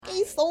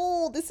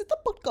So this is the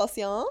podcast,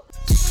 yeah.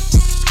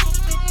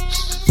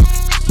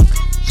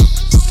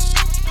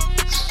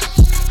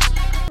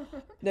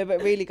 No,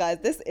 but really, guys,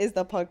 this is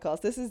the podcast.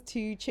 This is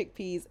two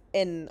chickpeas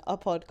in a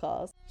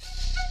podcast.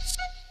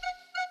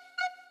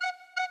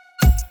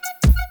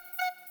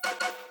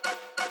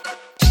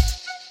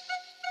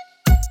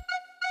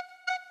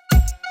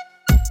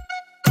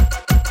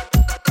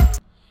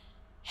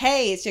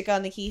 Hey, it's your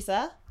girl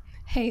Nikisa.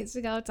 Hey, it's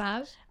your girl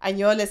Taj. And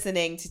you're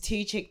listening to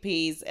Two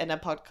Chickpeas in a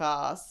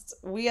Podcast.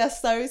 We are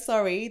so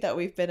sorry that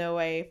we've been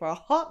away for a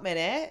hot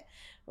minute.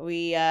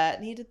 We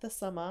needed the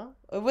summer.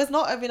 It was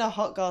not even a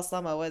hot girl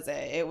summer, was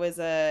it? It was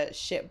a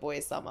shit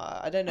boy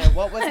summer. I don't know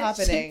what was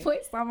happening. Shit boy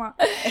summer.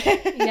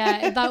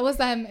 Yeah, that was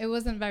it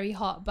wasn't very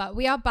hot, but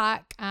we are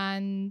back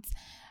and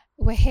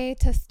we're here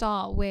to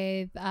start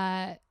with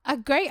a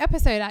great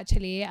episode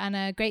actually and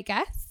a great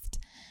guest.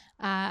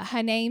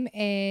 Her name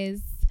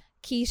is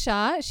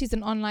Keisha. She's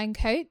an online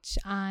coach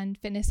and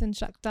fitness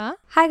instructor.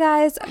 Hi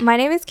guys, my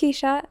name is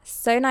Keisha.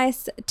 So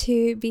nice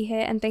to be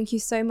here and thank you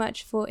so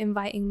much for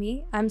inviting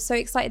me. I'm so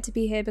excited to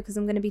be here because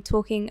I'm going to be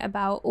talking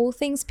about all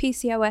things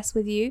PCOS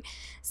with you.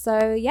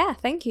 So yeah,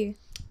 thank you.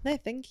 No,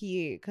 thank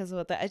you. Because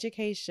with the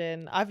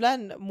education, I've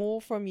learned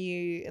more from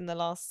you in the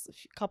last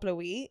couple of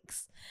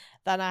weeks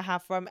than I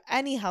have from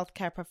any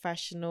healthcare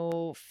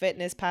professional,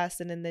 fitness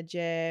person in the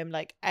gym,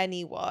 like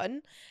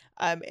anyone,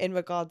 in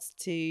regards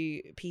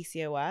to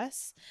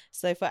PCOS.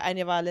 So for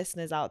any of our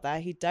listeners out there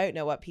who don't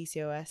know what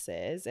PCOS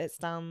is, it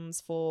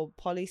stands for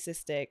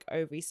polycystic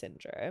ovary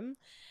syndrome.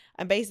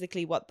 And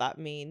basically what that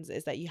means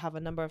is that you have a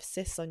number of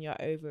cysts on your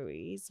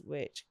ovaries,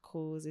 which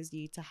causes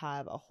you to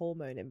have a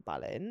hormone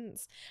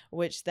imbalance,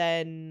 which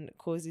then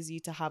causes you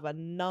to have a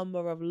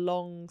number of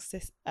long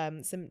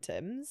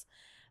symptoms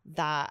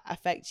that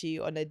affect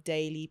you on a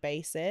daily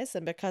basis.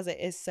 And because it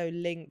is so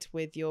linked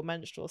with your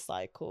menstrual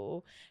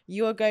cycle,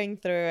 you are going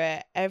through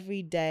it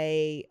every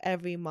day,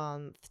 every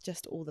month,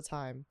 just all the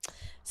time.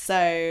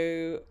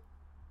 So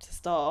to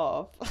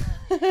start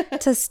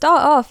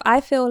off,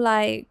 I feel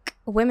like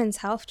women's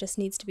health just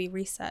needs to be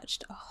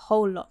researched a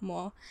whole lot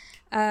more.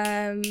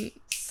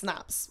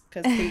 Snaps,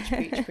 because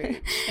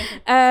preach.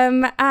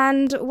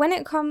 And when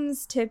it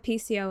comes to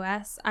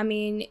PCOS, I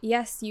mean,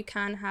 yes, you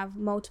can have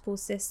multiple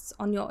cysts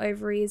on your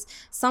ovaries.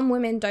 Some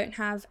women don't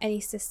have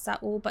any cysts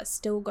at all, but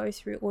still go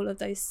through all of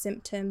those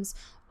symptoms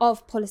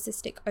of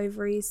polycystic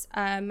ovaries.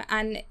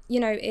 And,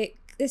 you know,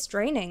 it's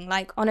draining,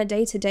 like on a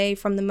day-to-day,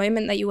 from the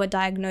moment that you were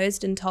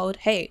diagnosed and told,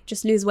 hey,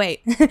 just lose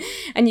weight,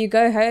 and you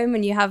go home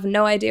and you have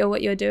no idea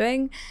what you're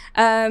doing.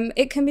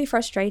 It can be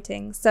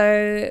frustrating.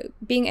 So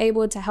being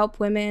able to help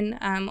women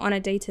on a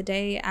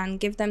day-to-day and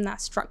give them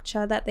that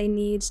structure that they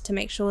need to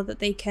make sure that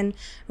they can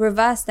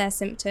reverse their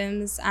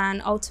symptoms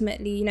and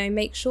ultimately, you know,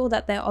 make sure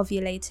that they're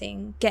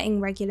ovulating, getting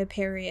regular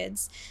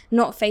periods,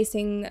 not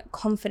facing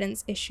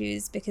confidence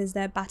issues because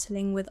they're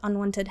battling with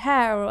unwanted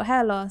hair or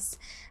hair loss.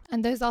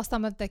 And those are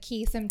some of the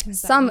key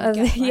symptoms.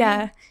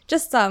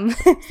 Just some.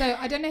 So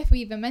I don't know if we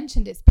even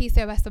mentioned it's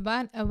PCOS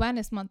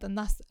Awareness Month, and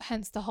that's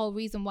hence the whole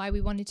reason why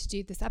we wanted to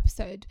do this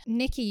episode.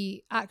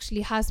 Nikki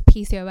actually has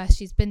PCOS.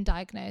 She's been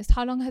diagnosed.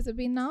 How long has it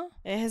been now?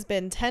 It has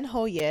been 10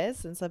 whole years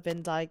since I've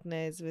been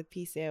diagnosed with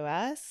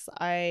PCOS.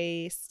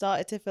 I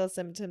started to feel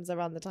symptoms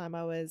around the time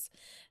I was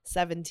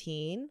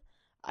 17.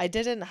 I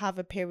didn't have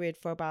a period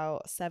for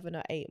about 7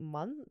 or 8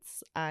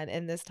 months, and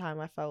in this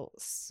time I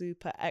felt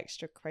super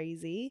extra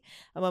crazy,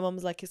 and my mum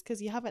was like, it's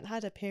because you haven't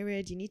had a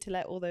period, you need to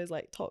let all those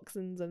like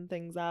toxins and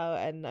things out.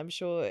 And I'm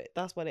sure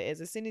that's what it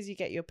is. As soon as you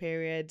get your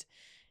period,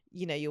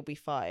 you know, you'll be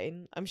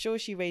fine. I'm sure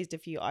she raised a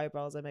few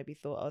eyebrows and maybe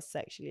thought I was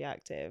sexually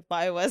active, but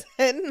I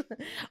wasn't.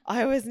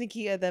 I was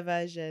Nikita the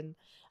version,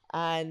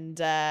 and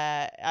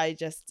I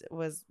just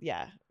was,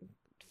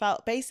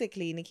 felt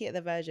basically Nikita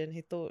the virgin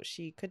who thought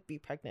she could be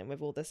pregnant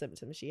with all the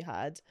symptoms she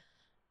had.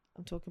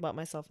 I'm talking about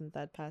myself in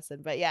third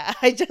person, but yeah,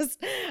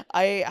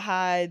 I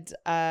had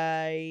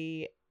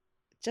the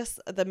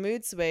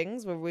mood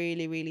swings were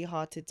really, really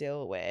hard to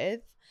deal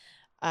with.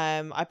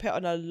 I put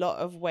on a lot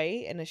of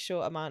weight in a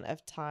short amount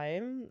of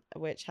time,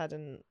 which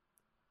hadn't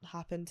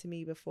happened to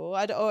me before.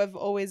 I've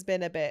always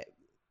been a bit,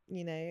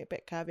 you know, a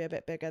bit curvy, a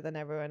bit bigger than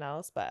everyone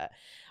else, but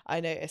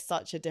I noticed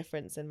such a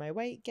difference in my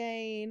weight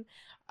gain.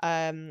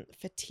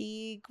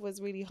 Fatigue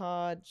was really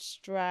hard,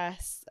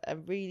 stress,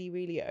 really,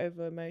 really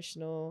over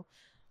emotional.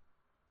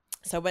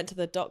 So I went to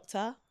the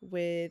doctor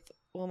with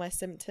all my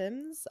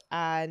symptoms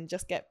and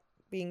just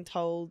being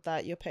told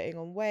that you're putting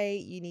on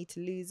weight, you need to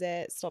lose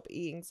it, stop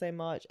eating so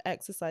much,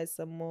 exercise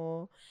some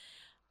more.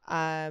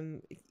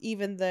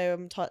 Even though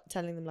I'm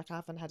telling them like I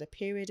haven't had a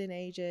period in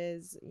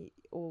ages,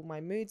 all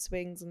my mood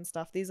swings and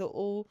stuff, these are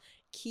all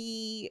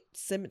key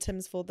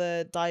symptoms for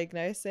the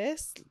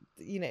diagnosis.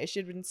 You know, it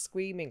should have been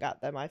screaming at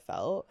them, I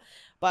felt,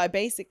 but I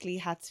basically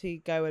had to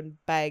go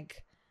and beg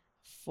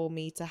for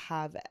me to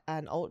have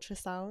an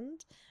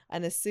ultrasound.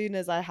 And as soon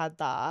as I had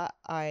that,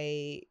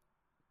 it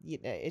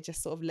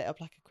just sort of lit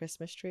up like a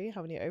Christmas tree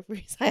how many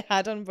ovaries I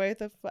had on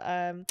both of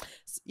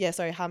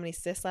how many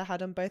cysts I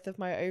had on both of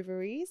my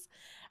ovaries.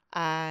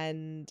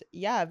 And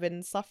yeah, I've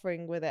been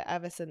suffering with it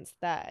ever since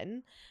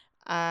then.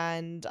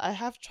 And I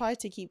have tried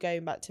to keep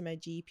going back to my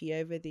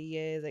GP over the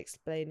years,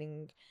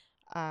 explaining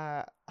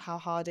how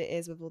hard it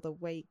is with all the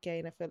weight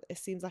gain. I feel it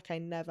seems like I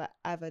never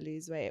ever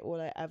lose weight. All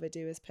I ever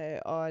do is put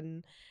it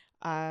on.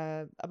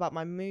 About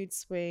my mood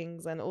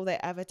swings, and all they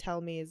ever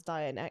tell me is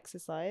diet and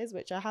exercise,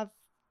 which I have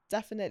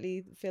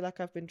definitely feel like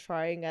I've been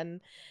trying.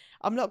 And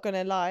I'm not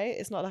gonna lie,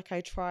 it's not like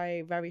I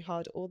try very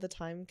hard all the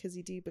time, because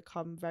you do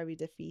become very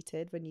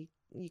defeated when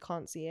you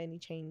can't see any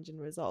change in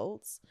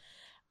results.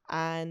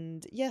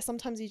 And yeah,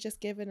 sometimes you just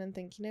give in and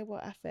think, you know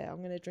what, F it, I'm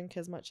going to drink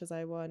as much as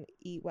I want,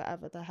 eat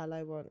whatever the hell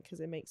I want, because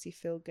it makes you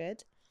feel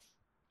good.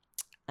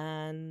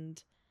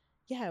 And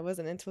yeah, it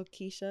wasn't until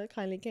Keisha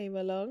kindly came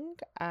along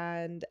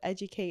and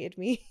educated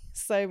me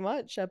so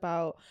much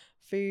about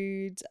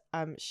food,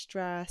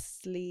 stress,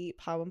 sleep,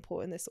 how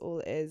important this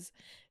all is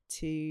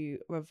to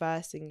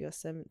reversing your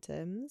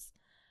symptoms.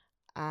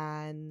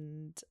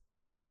 And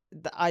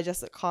I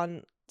just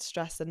can't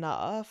stress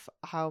enough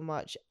how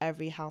much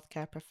every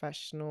healthcare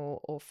professional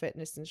or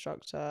fitness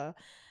instructor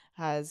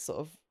has sort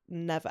of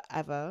never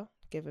ever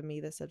given me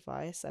this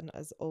advice, and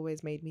has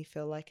always made me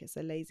feel like it's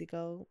a lazy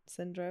girl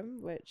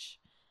syndrome, which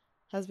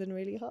has been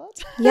really hard.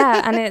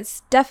 Yeah, and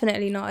it's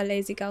definitely not a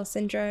lazy girl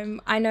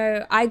syndrome. I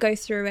know I go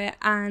through it,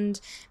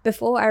 and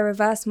before I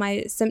reversed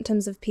my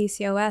symptoms of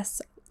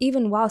PCOS,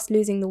 even whilst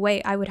losing the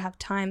weight, I would have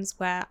times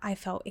where I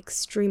felt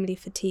extremely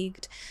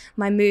fatigued.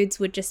 My moods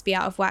would just be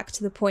out of whack,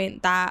 to the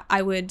point that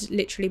I would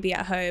literally be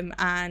at home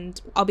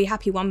and I'll be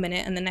happy one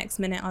minute and the next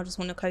minute I'll just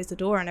want to close the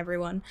door on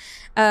everyone.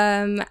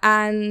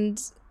 And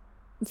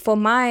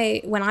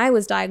when I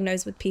was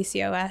diagnosed with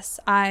PCOS,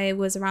 I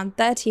was around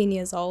 13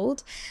 years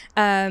old.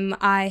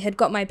 I had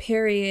got my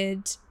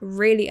period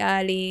really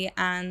early,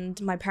 and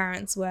my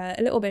parents were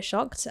a little bit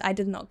shocked. I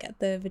did not get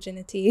the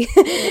virginity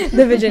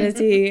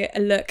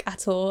look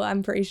at all.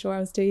 I'm pretty sure I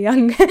was too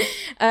young.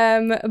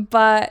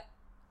 But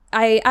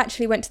I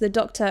actually went to the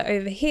doctor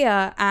over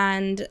here,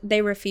 and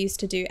they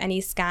refused to do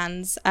any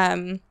scans.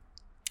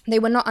 They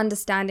were not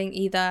understanding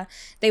either.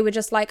 They were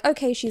just like,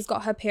 okay, she's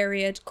got her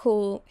period,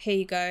 cool, here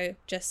you go,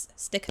 just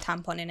stick a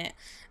tampon in it.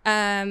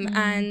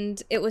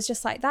 And it was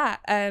just like that.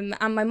 And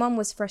my mom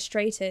was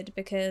frustrated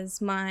because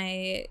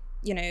my,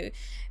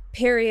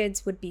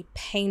 periods would be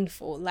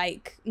painful,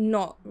 like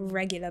not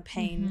regular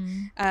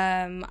pain.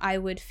 I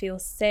would feel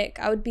sick.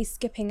 I would be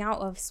skipping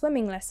out of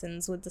swimming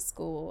lessons with the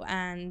school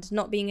and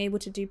not being able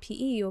to do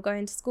PE or go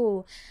into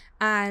school.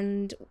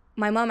 And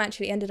my mom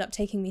actually ended up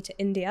taking me to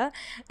India.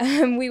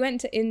 We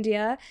went to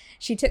India.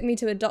 She took me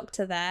to a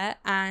doctor there,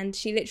 and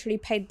she literally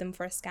paid them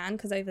for a scan,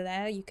 because over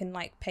there you can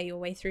like pay your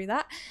way through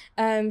that.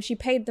 She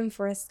paid them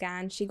for a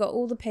scan. She got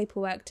all the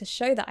paperwork to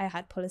show that I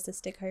had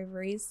polycystic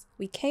ovaries.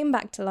 We came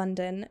back to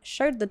London,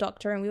 showed the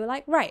doctor, and we were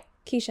like, right,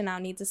 Keisha now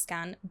needs a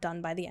scan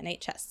done by the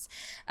NHS.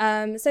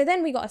 So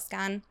then we got a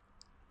scan.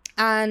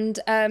 And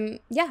I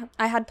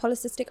had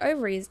polycystic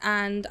ovaries,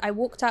 and I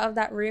walked out of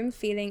that room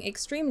feeling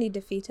extremely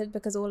defeated,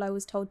 because all I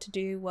was told to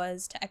do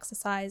was to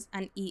exercise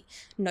and eat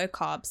no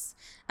carbs.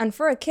 And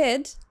for a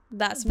kid,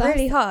 that's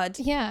really hard.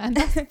 Yeah, and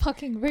that's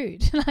fucking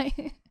rude.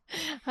 Like,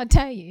 I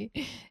tell you.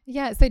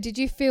 Yeah, so did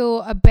you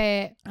feel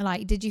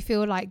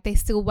like they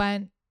still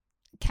weren't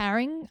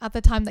caring at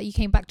the time that you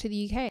came back to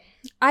the UK?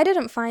 I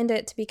didn't find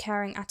it to be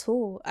caring at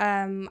all.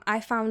 I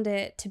found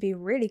it to be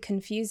really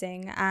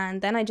confusing,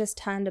 and then I just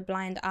turned a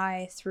blind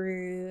eye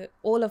through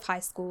all of high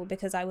school,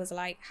 because I was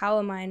like, how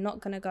am I not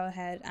going to go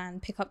ahead and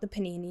pick up the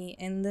panini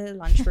in the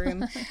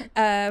lunchroom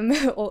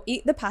or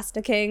eat the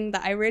pasta king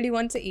that I really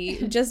want to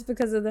eat, just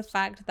because of the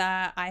fact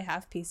that I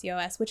have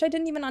PCOS, which I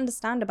didn't even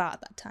understand about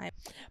at that time.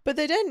 But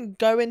they don't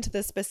go into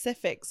the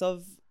specifics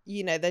of,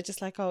 they're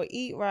just like, oh,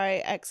 eat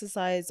right,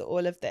 exercise,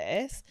 all of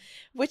this,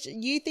 which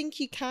you think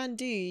you can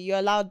do. You're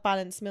allowed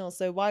balanced meals.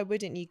 So why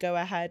wouldn't you go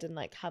ahead and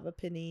like have a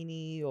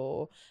panini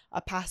or a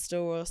pasta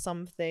or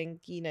something?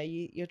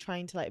 You're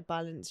trying to like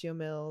balance your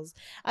meals.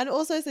 And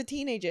also as a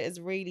teenager, it's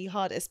really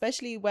hard,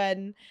 especially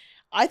when,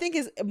 I think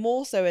it's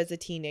more so as a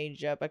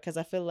teenager, because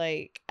I feel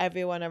like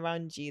everyone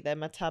around you, their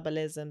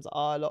metabolisms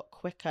are a lot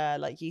quicker.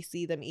 Like you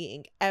see them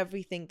eating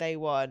everything they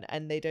want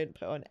and they don't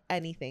put on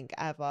anything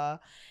ever.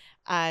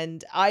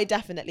 And I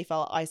definitely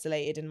felt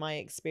isolated in my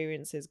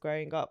experiences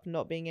growing up,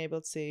 not being able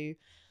to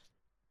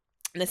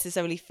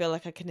necessarily feel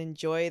like I can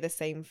enjoy the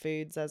same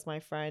foods as my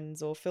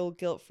friends or feel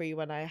guilt-free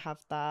when I have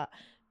that,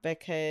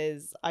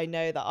 because I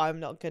know that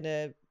I'm not going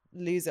to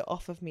lose it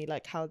off of me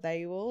like how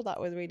they will. That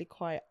was really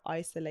quite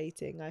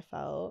isolating, I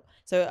felt.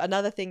 So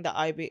another thing that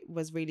I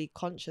was really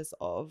conscious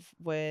of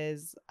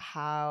was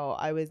how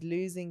I was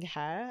losing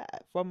hair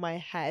from my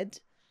head.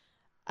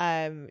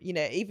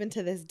 Even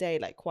to this day,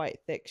 like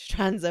quite thick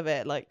strands of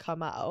it like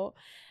come out,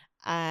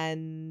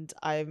 and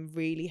I'm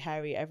really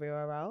hairy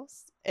everywhere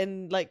else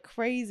in like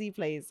crazy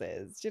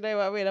places. Do you know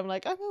what I mean? I'm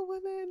like, I'm a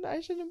woman, I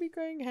shouldn't be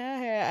growing hair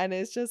here, and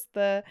it's just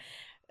the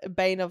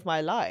bane of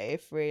my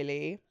life,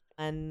 really.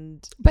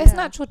 But it's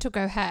natural to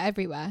grow hair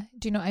everywhere.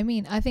 Do you know what I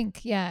mean? I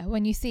think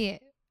when you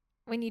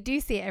do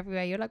see it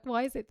everywhere, you're like,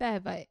 why is it there?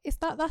 But it's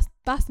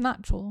that's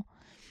natural.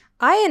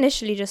 I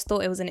initially just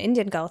thought it was an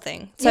Indian girl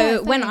thing. So Yeah,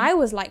 when same. I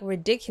was like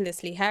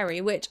ridiculously hairy,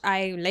 which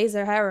I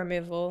laser hair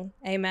removal,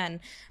 amen.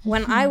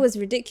 When I was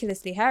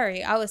ridiculously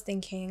hairy, I was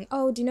thinking,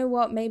 oh, do you know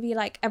what? Maybe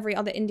like every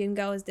other Indian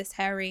girl is this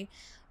hairy.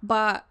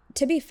 But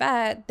to be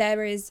fair,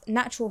 there is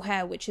natural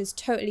hair, which is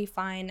totally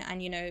fine.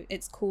 And, you know,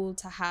 it's cool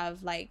to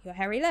have like your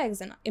hairy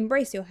legs and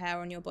embrace your hair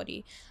on your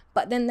body.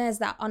 But then there's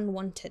that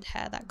unwanted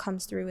hair that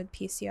comes through with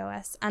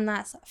PCOS, and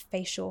that's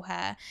facial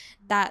hair.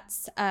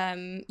 That's,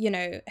 you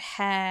know,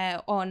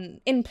 hair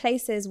in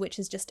places which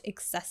is just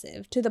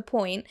excessive, to the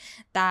point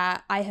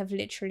that I have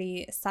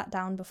literally sat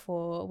down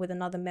before with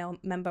another male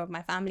member of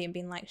my family and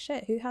been like,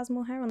 shit, who has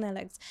more hair on their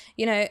legs?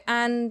 You know,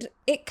 and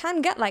it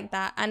can get like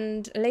that.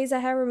 And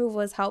laser hair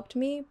removal has helped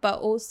me, but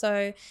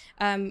also,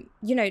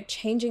 you know,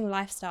 changing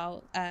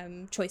lifestyle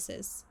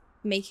choices,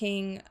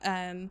 making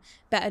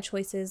better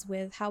choices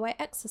with how I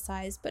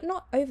exercise, but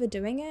not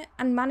overdoing it,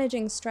 and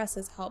managing stress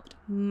has helped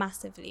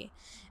massively.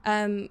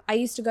 I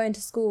used to go into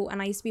school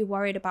and I used to be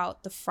worried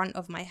about the front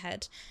of my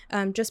head,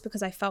 just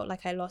because I felt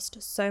like I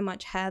lost so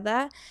much hair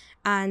there,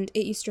 and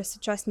it used to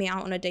stress me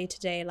out on a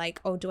day-to-day,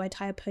 like, oh, do I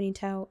tie a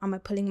ponytail? Am I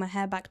pulling my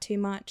hair back too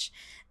much?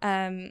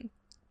 And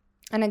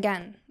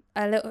again,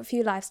 a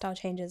few lifestyle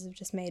changes have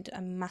just made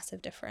a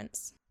massive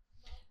difference.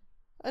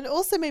 And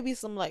also maybe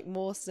some like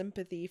more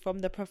sympathy from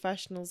the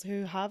professionals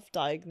who have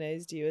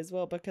diagnosed you as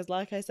well, because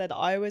like I said,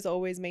 I was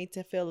always made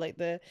to feel like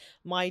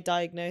my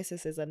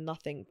diagnosis is a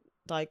nothing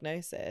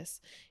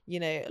diagnosis. You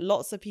know,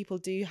 lots of people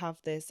do have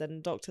this,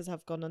 and doctors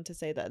have gone on to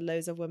say that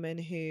loads of women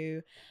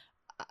who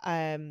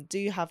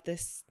do have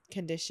this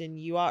condition,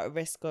 you are at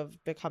risk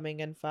of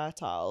becoming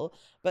infertile.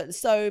 But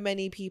so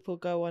many people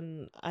go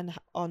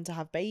on to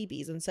have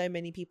babies, and so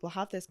many people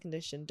have this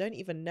condition, don't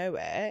even know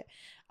it,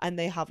 and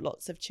they have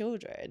lots of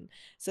children.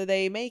 So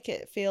they make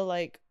it feel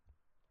like,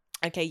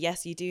 okay,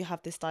 yes, you do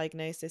have this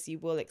diagnosis, you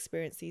will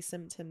experience these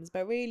symptoms,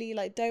 but really,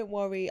 like, don't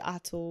worry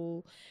at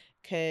all,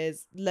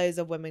 because loads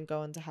of women go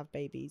on to have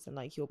babies and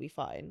like you'll be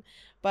fine.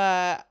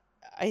 But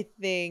I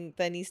think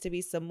there needs to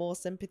be some more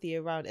sympathy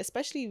around,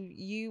 especially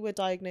you were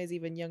diagnosed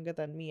even younger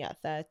than me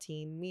at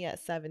 13, me at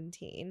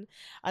 17.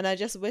 And I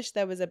just wish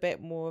there was a bit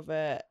more of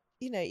a,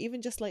 you know,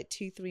 even just like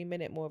 2-3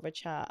 minute more of a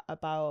chat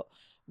about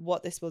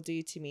what this will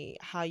do to me,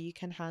 how you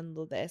can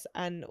handle this,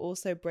 and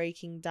also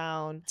breaking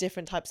down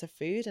different types of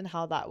food and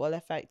how that will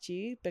affect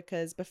you.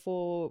 Because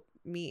before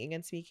meeting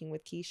and speaking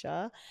with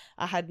Keisha,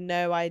 I had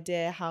no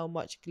idea how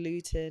much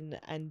gluten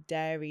and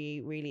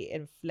dairy really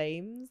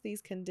inflames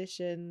these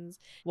conditions.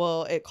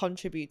 Well, it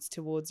contributes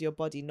towards your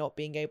body not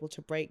being able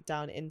to break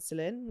down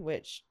insulin,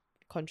 which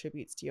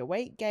contributes to your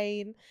weight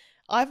gain.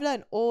 I've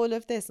learned all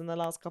of this in the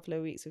last couple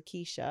of weeks with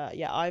Keisha.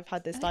 Yeah, I've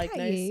had this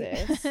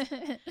diagnosis.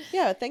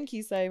 Yeah, thank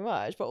you so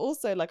much. But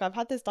also, like, I've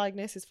had this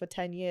diagnosis for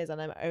 10 years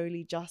and I'm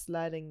only just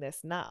learning this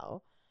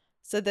now.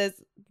 So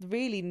there's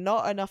really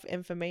not enough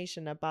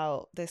information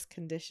about this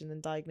condition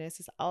and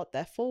diagnosis out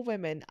there for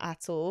women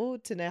at all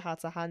to know how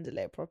to handle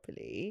it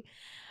properly.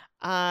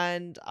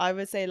 And I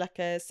would say like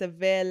a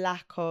severe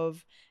lack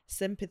of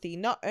sympathy,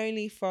 not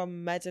only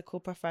from medical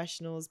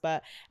professionals,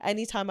 but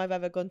anytime I've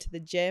ever gone to the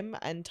gym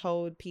and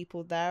told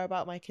people there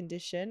about my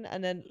condition,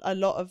 and then a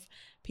lot of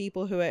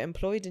people who are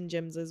employed in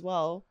gyms as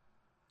well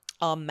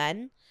are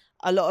men.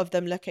 A lot of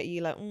them look at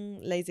you like,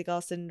 lazy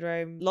girl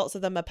syndrome. Lots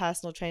of them are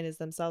personal trainers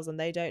themselves and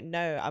they don't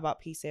know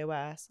about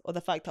PCOS or the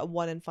fact that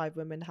 1 in 5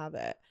 women have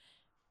it.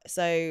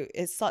 So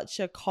it's such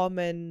a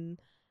common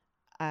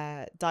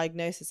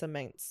diagnosis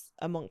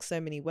amongst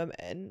so many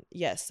women,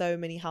 yet so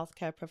many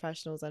healthcare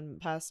professionals and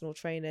personal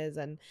trainers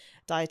and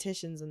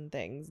dietitians and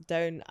things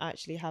don't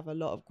actually have a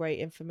lot of great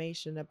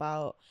information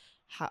about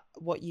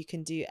what you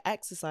can do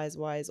exercise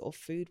wise or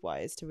food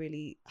wise to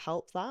really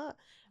help that.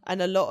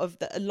 And a lot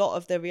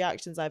of the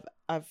reactions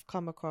I've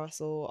come across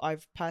or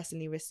I've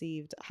personally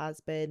received has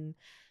been,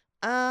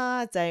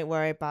 don't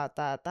worry about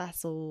that,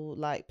 that's all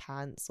like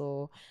pants,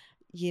 or,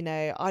 you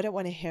know, I don't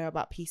want to hear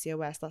about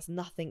PCOS, that's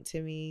nothing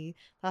to me,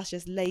 that's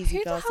just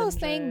lazy girl syndrome. Who the hell's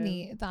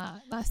saying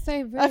that? That's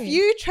so rude. A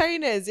few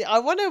trainers, I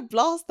want to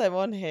blast them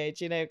on here,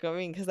 do you know what I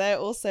mean? Because they're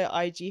also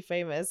IG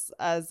famous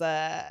as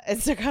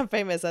Instagram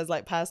famous as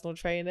like personal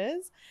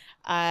trainers,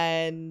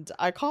 and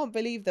I can't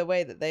believe the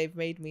way that they've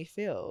made me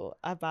feel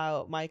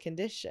about my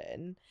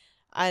condition.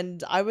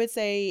 And I would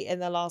say in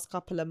the last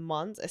couple of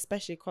months,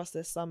 especially across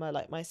this summer,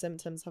 like my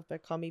symptoms have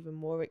become even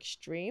more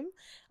extreme.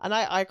 And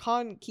I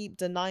can't keep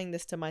denying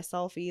this to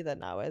myself either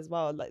now as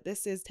well. Like,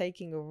 this is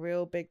taking a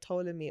real big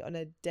toll on me on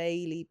a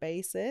daily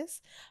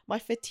basis. My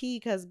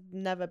fatigue has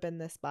never been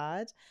this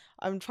bad.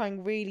 I'm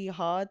trying really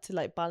hard to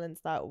like balance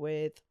that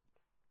with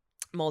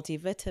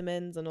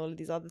multivitamins and all of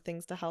these other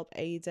things to help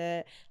aid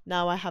it.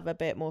 Now I have a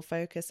bit more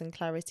focus and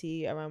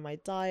clarity around my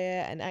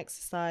diet and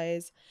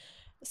exercise.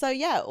 So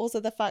yeah, also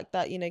the fact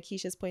that, you know,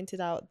 Keisha's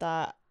pointed out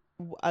that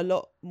a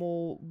lot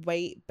more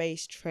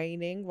weight-based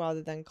training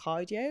rather than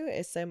cardio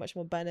is so much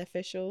more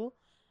beneficial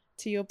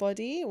to your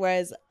body,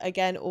 whereas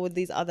again all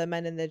these other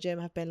men in the gym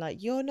have been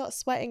like, you're not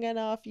sweating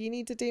enough, you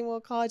need to do more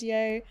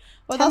cardio.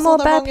 Well, that's all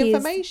the wrong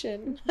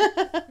information.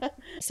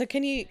 So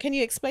can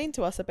you explain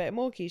to us a bit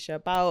more, Keisha,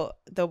 about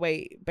the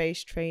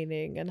weight-based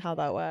training and how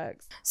that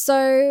works?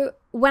 So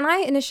when I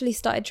initially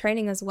started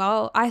training as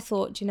well, I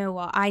thought, you know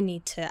what, I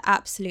need to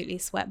absolutely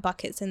sweat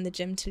buckets in the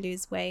gym to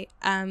lose weight.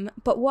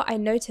 But what I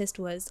noticed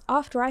was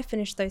after I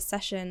finished those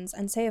sessions,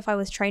 and say if I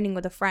was training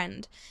with a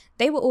friend,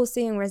 they were all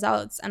seeing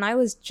results and I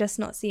was just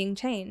not seeing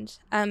change.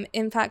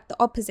 In fact, the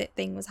opposite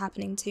thing was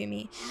happening to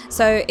me.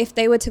 So if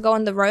they were to go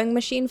on the rowing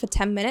machine for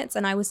 10 minutes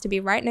and I was to be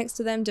right next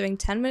to them doing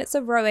 10 minutes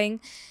of rowing,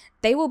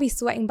 they will be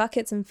sweating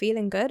buckets and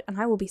feeling good, and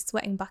I will be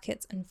sweating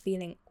buckets and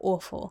feeling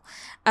awful.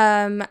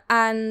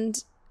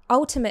 And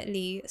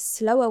ultimately,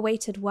 slower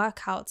weighted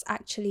workouts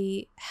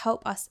actually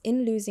help us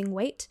in losing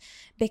weight,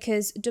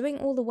 because doing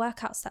all the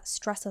workouts that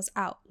stress us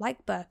out,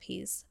 like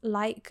burpees,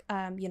 like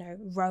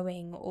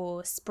rowing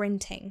or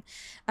sprinting,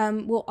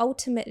 will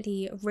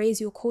ultimately raise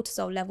your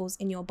cortisol levels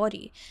in your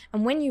body.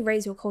 And when you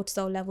raise your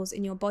cortisol levels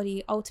in your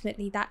body,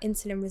 ultimately that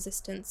insulin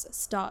resistance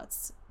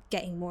starts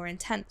getting more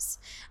intense.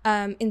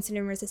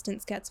 Insulin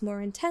resistance gets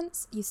more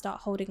intense, you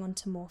start holding on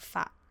to more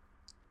fat.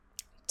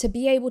 To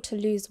be able to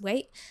lose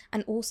weight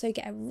and also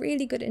get a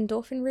really good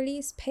endorphin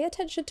release, pay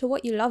attention to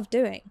what you love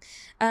doing.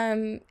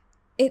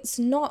 It's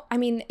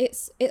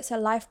a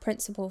life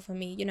principle for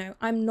me.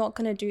 I'm not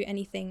going to do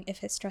anything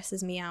if it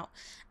stresses me out.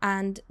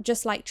 And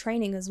just like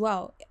training as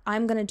well,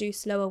 I'm going to do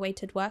slower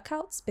weighted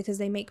workouts because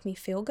they make me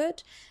feel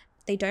good.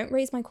 They don't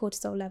raise my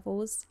cortisol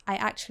levels. I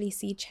actually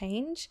see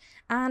change,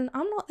 and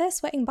I'm not there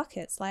sweating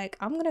buckets. Like,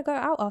 I'm going to go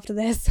out after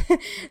this.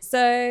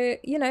 So,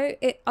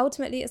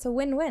 it's a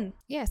win-win.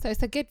 Yeah, so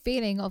it's a good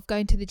feeling of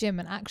going to the gym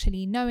and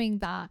actually knowing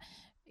that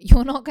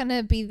you're not going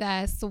to be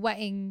there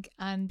sweating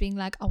and being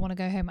like, I want to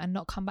go home and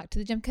not come back to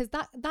the gym, because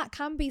that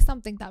can be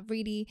something that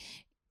really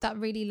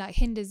like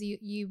hinders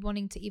you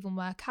wanting to even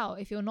work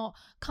out. If you're not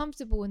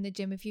comfortable in the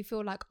gym, if you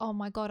feel like, oh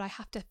my God, I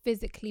have to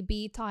physically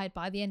be tired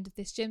by the end of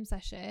this gym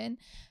session.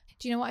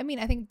 Do you know what I mean?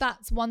 I think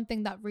that's one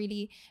thing that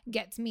really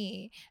gets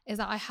me, is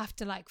that I have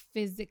to like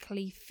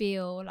physically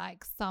feel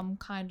like some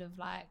kind of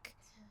like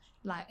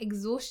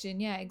exhaustion.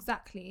 Yeah,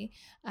 exactly.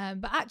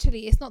 But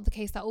actually it's not the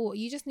case at all.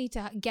 You just need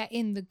to get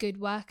in the good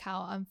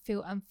workout and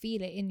feel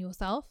it in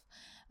yourself.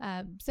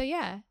 So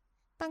yeah,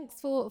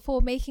 thanks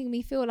for making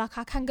me feel like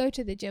I can go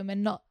to the gym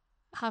and not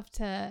have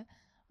to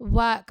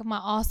work my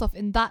ass off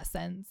in that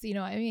sense. You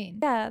know what I mean?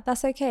 Yeah,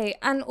 that's okay.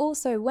 And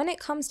also, when it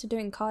comes to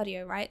doing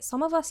cardio, right,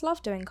 some of us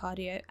love doing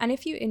cardio, and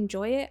if you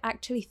enjoy it,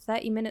 actually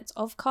 30 minutes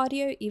of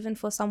cardio, even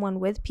for someone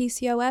with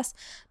PCOS,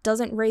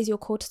 doesn't raise your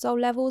cortisol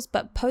levels.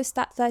 But post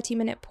that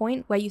 30-minute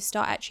point where you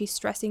start actually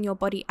stressing your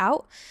body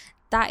out,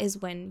 that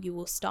is when you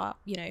will start,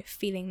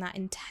 feeling that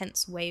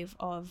intense wave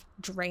of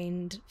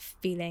drained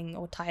feeling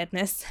or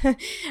tiredness.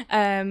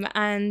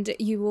 And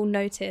you will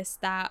notice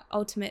that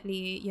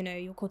ultimately,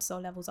 your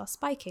cortisol levels are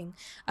spiking.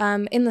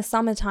 In the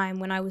summertime,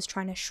 when I was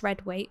trying to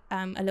shred weight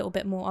a little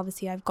bit more,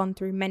 obviously I've gone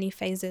through many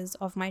phases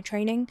of my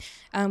training.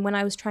 When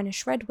I was trying to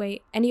shred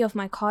weight, any of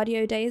my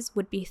cardio days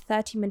would be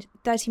 30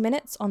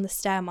 minutes on the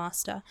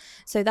Stairmaster.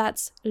 So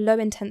that's low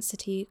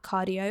intensity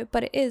cardio,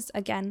 but it is,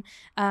 again,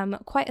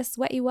 quite a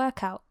sweaty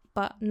workout,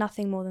 but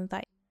nothing more than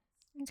that.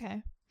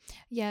 Okay.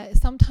 Yeah,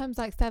 sometimes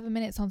like 7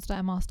 minutes on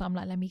Stairmaster, I'm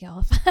like, let me get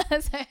off.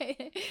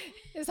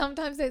 So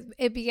sometimes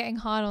it'd be getting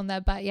hard on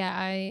there, but yeah,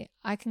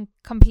 I can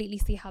completely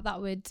see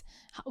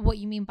what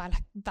you mean by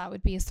like that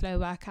would be a slow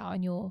workout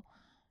on your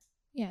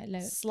low.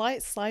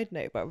 Slight side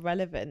note, but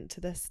relevant to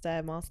the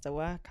Stairmaster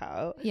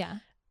workout. Yeah.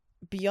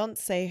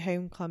 Beyonce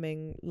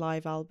Homecoming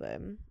live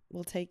album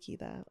will take you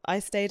there. I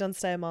stayed on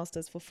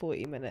Stairmasters for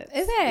 40 minutes.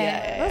 Is it?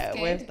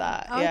 Yeah, with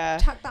that. I'll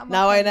chuck that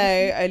now I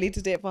know, only to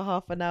do it for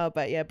half an hour,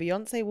 but yeah,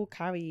 Beyonce will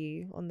carry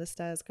you on the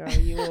stairs, girl.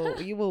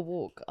 You will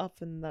walk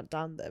up and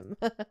down them.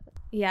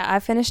 Yeah, I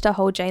finished a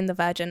whole Jane the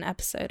Virgin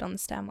episode on the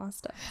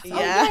Stairmaster. Yeah. Oh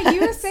yeah,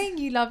 you were saying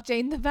you love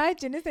Jane the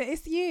Virgin, isn't it?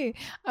 It's you.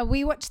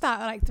 We watched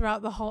that like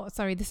throughout the whole.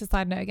 Sorry, this is a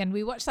side note again.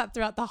 We watched that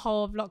throughout the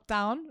whole of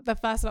lockdown. The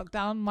first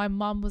lockdown, my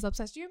mum was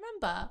obsessed. Do you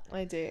remember?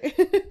 I do.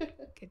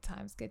 Good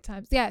times.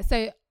 Yeah.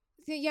 So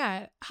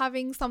yeah,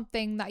 having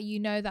something that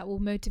that will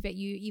motivate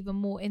you even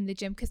more in the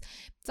gym, because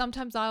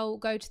sometimes I'll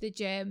go to the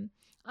gym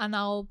and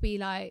I'll be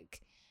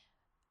like,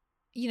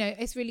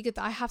 it's really good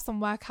that I have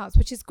some workouts,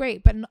 which is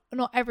great, but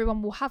not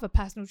everyone will have a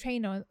personal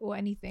trainer or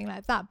anything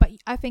like that. But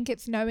I think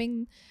it's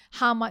knowing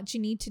how much you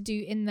need to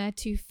do in there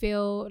to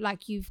feel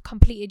like you've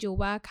completed your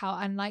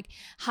workout, and like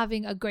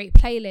having a great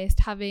playlist,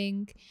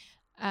 having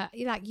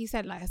like you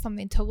said, like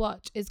something to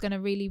watch is going to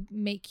really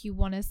make you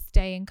want to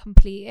stay and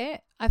complete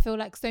it. I feel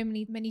like so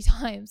many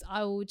times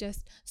I will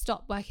just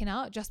stop working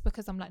out just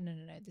because I'm like, no,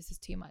 this is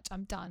too much,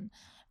 I'm done.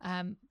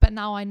 But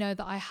now I know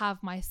that I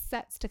have my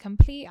sets to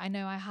complete. I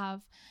know I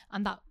have,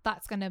 and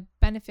that's going to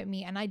benefit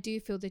me, and I do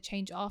feel the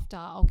change after.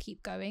 I'll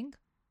keep going.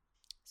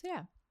 So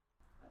yeah,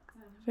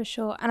 for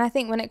sure. And I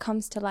think when it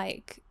comes to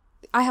like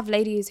I have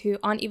ladies who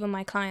aren't even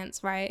my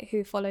clients, right,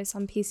 who follow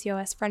some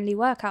PCOS friendly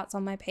workouts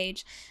on my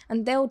page,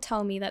 and they'll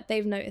tell me that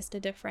they've noticed a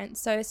difference.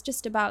 So it's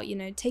just about, you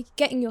know,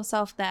 getting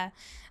yourself there.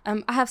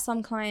 I have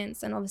some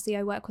clients, and obviously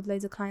I work with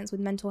loads of clients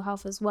with mental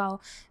health as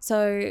well,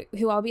 so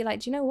who I'll be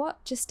like, do you know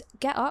what, just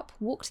get up,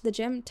 walk to the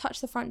gym,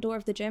 touch the front door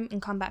of the gym,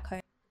 and come back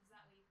home.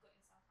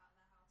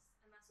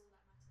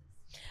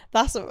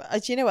 That's, do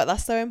you know what,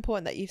 that's so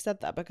important that you've said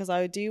that, because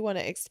I do want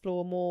to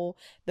explore more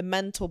the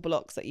mental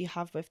blocks that you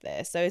have with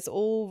this. So it's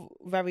all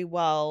very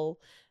well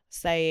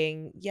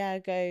saying, yeah,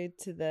 go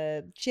to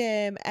the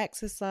gym,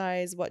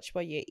 exercise, watch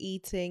what you're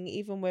eating,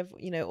 even with,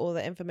 you know, all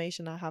the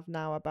information I have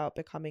now about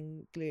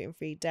becoming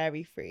gluten-free,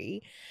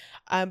 dairy-free,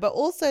 but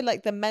also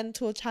like the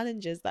mental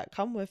challenges that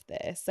come with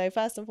this. So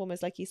first and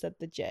foremost, like you said,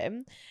 the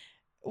gym,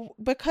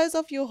 because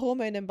of your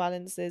hormone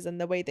imbalances and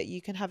the way that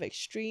you can have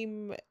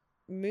extreme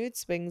mood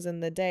swings in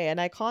the day, and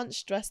I can't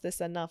stress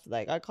this enough,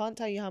 like I can't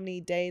tell you how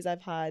many days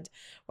I've had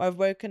where I've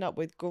woken up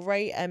with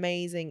great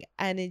amazing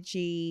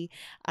energy,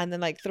 and then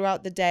like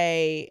throughout the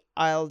day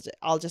I'll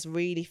just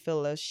really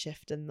feel a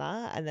shift in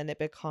that, and then it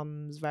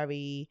becomes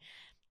very,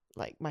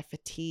 like, my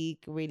fatigue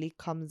really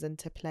comes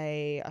into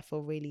play. I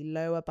feel really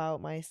low about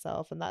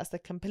myself, and that's the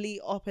complete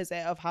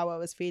opposite of how I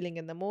was feeling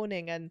in the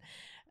morning. And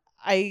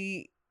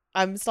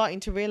I'm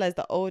starting to realize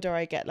the older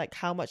I get, like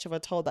how much of a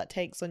toll that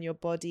takes on your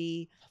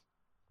body,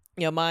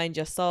 your mind,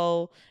 your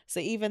soul. So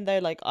even though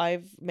like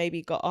I've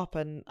maybe got up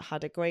and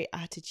had a great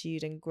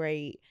attitude and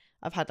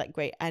I've had like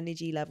great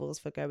energy levels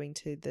for going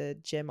to the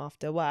gym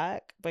after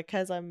work,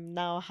 because I'm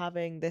now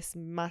having this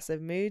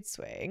massive mood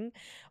swing,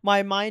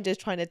 my mind is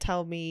trying to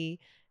tell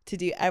me to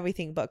do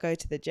everything but go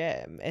to the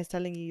gym. It's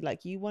telling you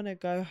like, you want to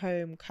go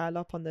home, curl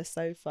up on the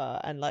sofa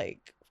and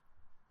like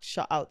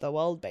shut out the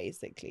world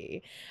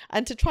basically.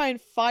 And to try and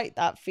fight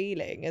that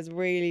feeling is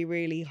really,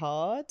 really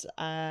hard.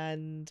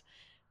 And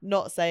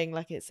not saying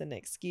like it's an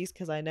excuse,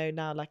 because I know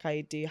now like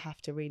I do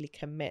have to really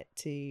commit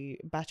to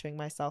bettering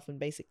myself and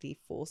basically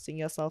forcing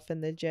yourself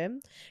in the gym,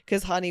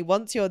 because honey,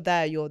 once you're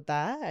there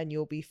and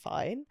you'll be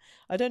fine.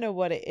 I don't know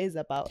what it is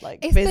about,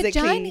 like it's physically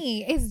the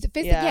journey,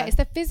 it's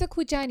the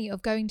physical journey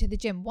of going to the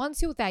gym.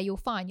 Once you're there, you're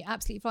fine, you're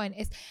absolutely fine.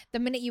 It's the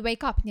minute you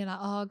wake up and you're like,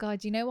 oh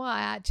god, you know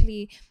what,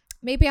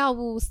 maybe I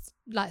will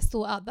like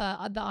sort out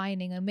the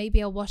ironing, and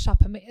maybe I'll wash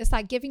up. And it's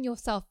like giving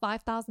yourself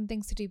 5,000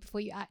 things to do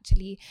before you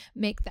actually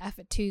make the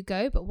effort to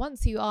go. But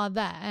once you are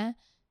there,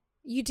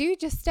 you do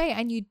just stay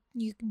and you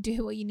can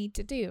do what you need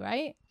to do,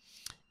 right?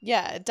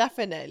 Yeah,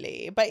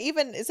 definitely. But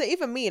even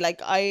me, like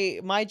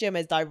my gym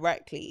is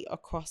directly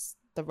across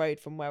the road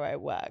from where I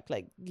work,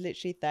 like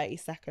literally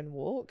 30-second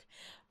walk.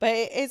 But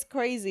it is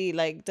crazy,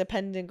 like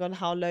depending on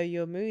how low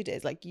your mood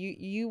is, like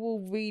you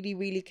will really,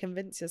 really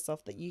convince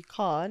yourself that you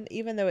can't,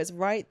 even though it's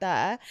right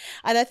there.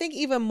 And I think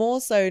even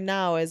more so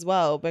now as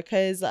well,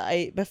 because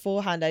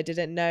beforehand I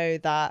didn't know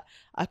that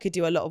I could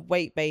do a lot of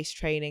weight-based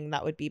training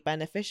that would be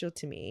beneficial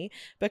to me,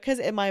 because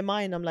in my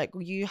mind I'm like,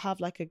 well, you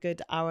have like a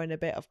good hour and a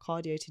bit of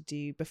cardio to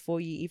do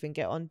before you even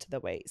get onto the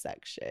weight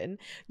section.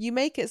 You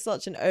make it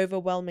such an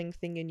overwhelming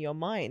thing in your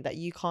mind that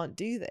you can't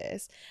do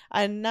this.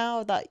 And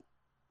now that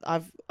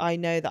I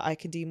know that I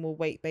can do more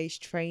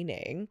weight-based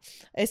training,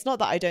 it's not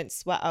that I don't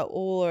sweat at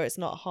all or it's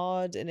not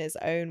hard in its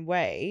own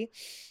way.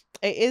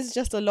 It is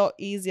just a lot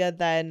easier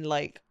than,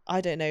 like,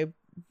 I don't know,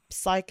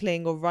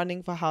 cycling or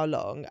running for how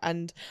long.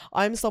 And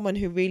I'm someone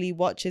who really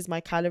watches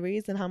my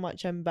calories and how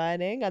much I'm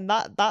burning, and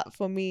that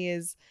for me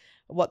is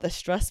what the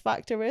stress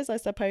factor is, I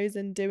suppose,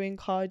 in doing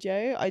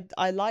cardio.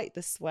 I like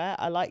the sweat,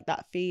 I like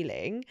that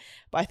feeling,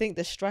 but I think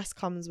the stress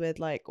comes with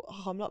like,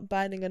 oh, I'm not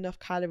burning enough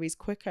calories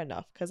quick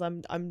enough because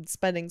I'm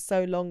spending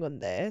so long on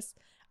this,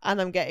 and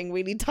I'm getting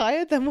really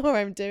tired the more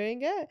I'm doing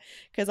it,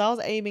 because I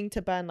was aiming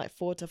to burn like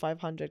 400 to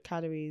 500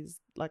 calories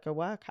like a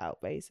workout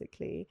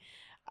basically,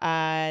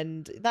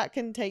 and that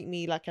can take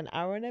me like an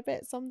hour and a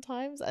bit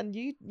sometimes, and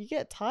you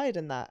get tired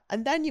in that,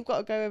 and then you've got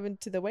to go over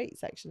to the weight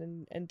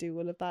section and do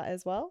all of that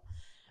as well.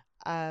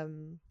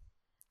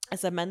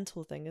 It's a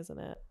mental thing, isn't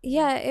it?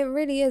 Yeah, it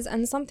really is.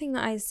 And something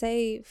that I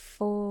say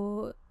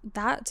for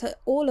that to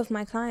all of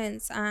my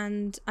clients,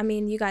 and I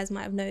mean, you guys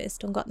might have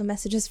noticed and got the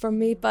messages from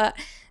me, but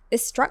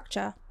it's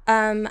structure,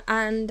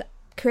 and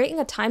creating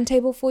a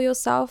timetable for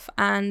yourself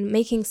and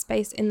making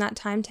space in that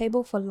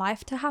timetable for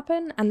life to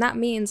happen. And that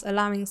means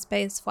allowing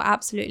space for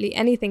absolutely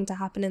anything to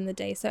happen in the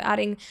day. So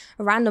adding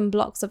random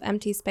blocks of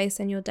empty space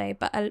in your day,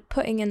 but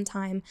putting in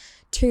time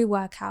to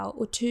work out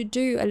or to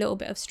do a little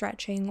bit of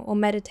stretching or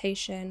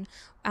meditation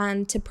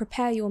and to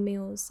prepare your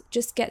meals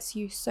just gets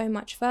you so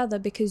much further,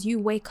 because you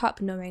wake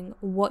up knowing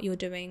what you're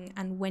doing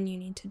and when you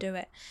need to do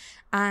it.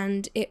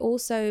 And it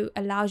also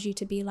allows you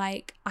to be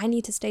like, I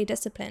need to stay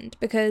disciplined,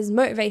 because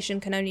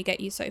motivation can only get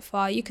you so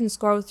far. You can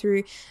scroll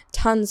through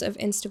tons of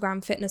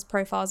Instagram fitness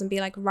profiles and be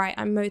like, right,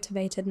 I'm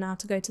motivated now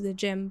to go to the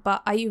gym,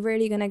 but are you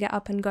really going to get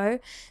up and go?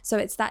 So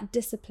it's that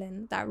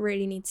discipline that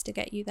really needs to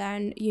get you there.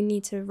 And you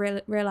need to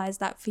realize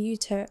that for you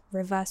to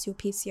reverse your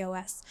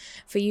PCOS,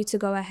 for you to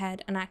go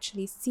ahead and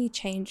actually see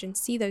change and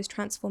see those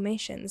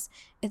transformations,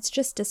 it's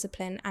just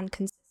discipline and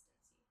consistency.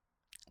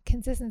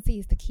 consistency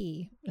is the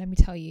key. Let me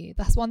tell you,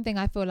 that's one thing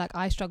I feel like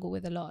I struggle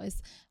with a lot.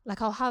 Is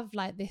like, I'll have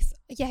like this,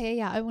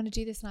 I want to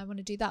do this and I want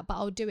to do that, but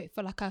I'll do it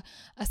for like a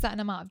certain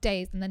amount of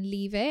days and then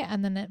leave it,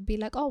 and then it'd be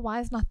like, oh, why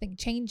is nothing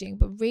changing?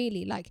 But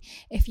really, like,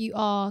 if you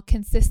are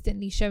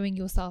consistently showing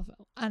yourself,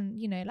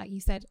 and you know, like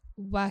you said,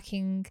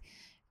 working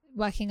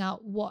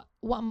out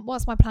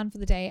what's my plan for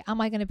the day, am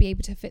I going to be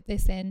able to fit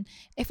this in?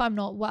 If I'm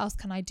not, what else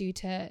can I do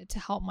to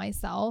help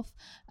myself?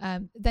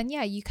 Then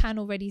yeah, you can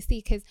already see,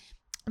 because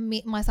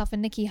myself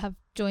and Nikki have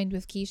joined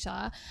with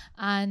Keisha,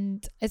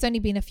 and it's only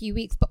been a few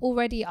weeks, but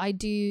already I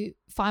do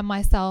find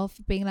myself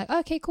being like,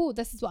 okay, cool,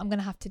 this is what I'm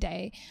gonna have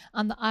today,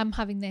 and I'm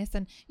having this,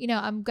 and you know,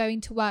 I'm going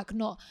to work,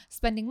 not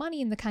spending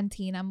money in the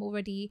canteen. I'm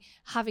already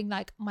having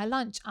like my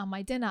lunch and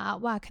my dinner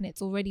at work, and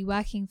it's already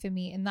working for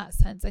me in that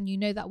sense. And you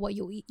know that what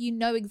you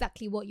know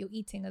exactly what you're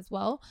eating as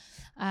well,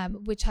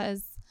 which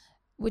has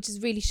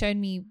really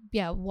shown me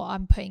what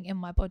I'm putting in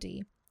my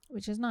body,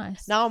 which is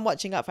nice. Now I'm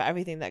watching out for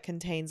everything that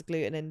contains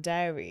gluten and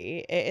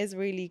dairy. It is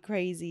really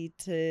crazy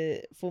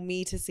for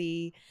me to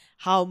see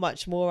how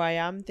much more I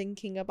am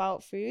thinking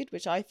about food,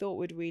 which I thought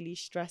would really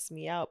stress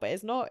me out. But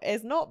it's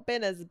not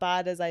been as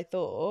bad as I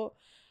thought.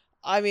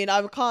 I mean,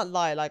 I can't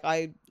lie. Like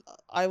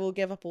I will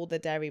give up all the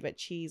dairy, but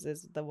cheese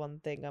is the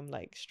one thing I'm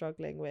like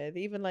struggling with.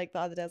 Even like the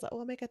other day, I was like, oh,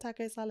 I'll make a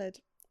taco salad.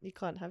 You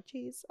can't have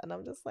cheese, and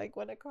I'm just like,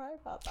 want to cry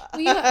about that.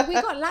 we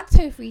got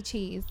lacto-free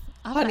cheese.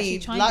 Honey,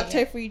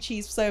 lacto-free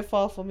cheese so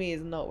far for me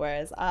is not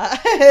where it's at.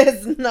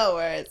 It's not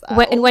where it's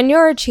at. When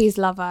you're a cheese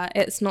lover,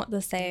 it's not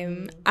the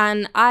same.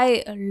 And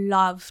I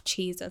love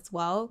cheese as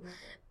well.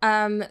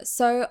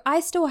 So I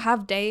still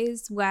have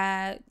days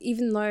where,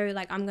 even though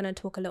like I'm gonna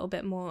talk a little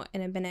bit more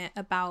in a minute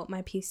about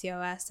my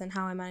PCOS and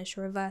how I managed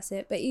to reverse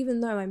it, but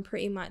even though I'm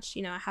pretty much,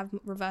 you know, I have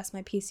reversed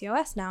my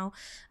PCOS now,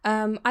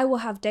 I will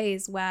have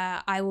days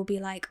where I will be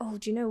like, oh,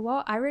 do you know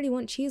what, I really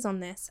want cheese on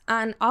this,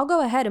 and I'll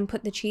go ahead and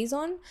put the cheese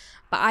on,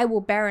 but I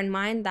will bear in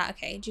mind that,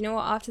 okay, do you know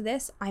what, after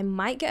this I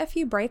might get a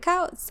few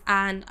breakouts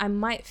and I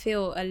might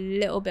feel a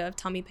little bit of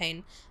tummy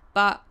pain,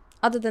 but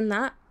other than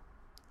that,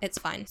 it's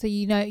fine. So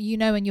you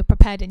know when you're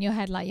prepared in your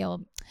head, like,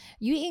 yo,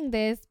 you eating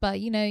this, but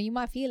you know, you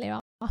might feel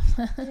it.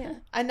 Yeah.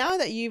 And now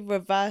that you've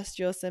reversed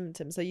your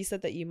symptoms, so you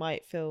said that you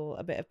might feel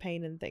a bit of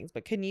pain and things,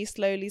 but can you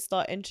slowly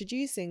start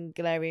introducing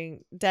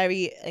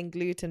dairy and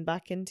gluten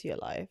back into your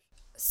life?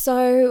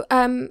 So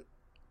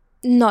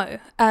no,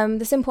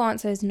 the simple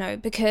answer is no,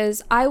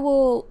 because I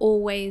will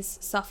always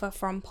suffer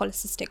from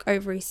polycystic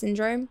ovary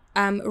syndrome.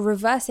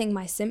 Reversing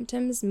my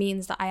symptoms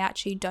means that I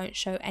actually don't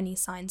show any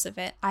signs of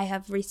it. I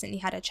have recently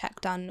had a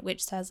check done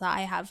which says that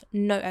I have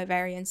no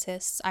ovarian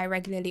cysts, I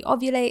regularly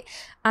ovulate,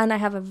 and I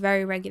have a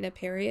very regular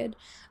period.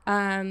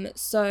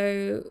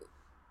 So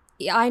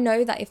I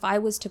know that if I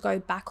was to go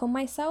back on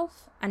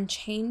myself and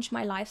change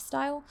my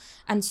lifestyle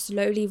and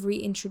slowly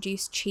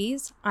reintroduce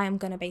cheese, I am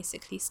going to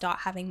basically start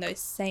having those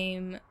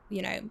same,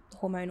 you know,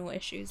 hormonal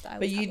issues that I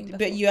was having before.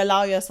 But you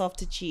allow yourself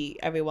to cheat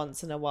every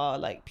once in a while.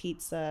 Like,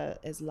 pizza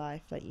is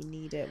life. Like, you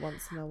need it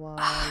once in a while.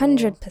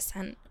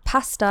 100%.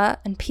 Pasta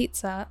and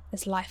pizza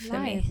is life for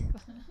me.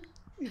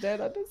 You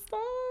don't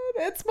understand.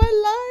 It's my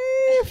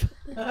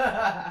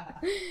life.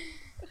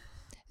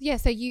 Yeah,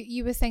 so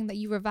you were saying that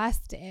you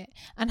reversed it,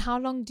 and how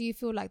long do you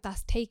feel like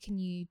that's taken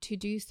you to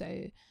do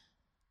so?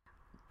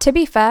 To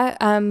be fair,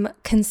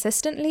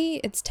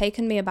 consistently, it's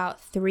taken me about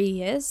 3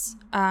 years,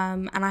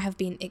 and I have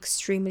been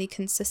extremely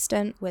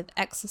consistent with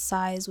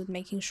exercise, with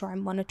making sure I'm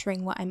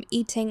monitoring what I'm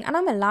eating, and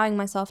I'm allowing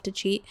myself to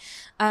cheat.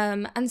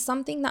 And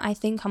something that I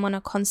think I'm on a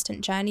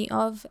constant journey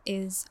of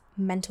is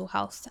mental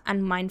health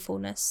and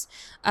mindfulness.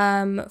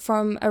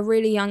 From a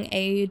really young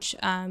age,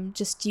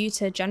 just due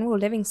to general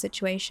living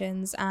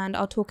situations, and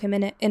I'll talk in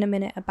a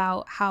minute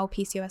about how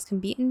PCOS can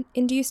be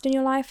induced in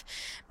your life,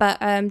 but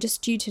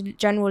just due to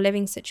general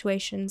living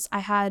situations, I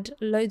had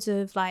loads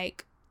of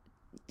like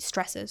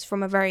stresses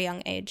from a very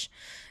young age.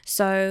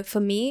 So for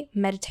me,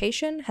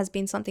 meditation has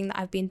been something that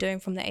I've been doing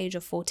from the age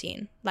of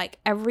 14. Like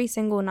every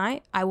single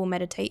night I will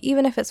meditate,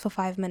 even if it's for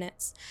 5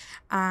 minutes,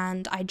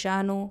 and I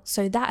journal.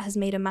 So that has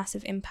made a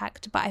massive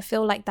impact, but I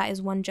feel like that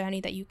is one journey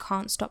that you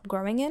can't stop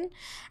growing in,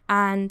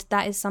 and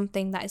that is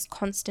something that is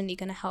constantly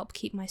going to help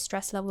keep my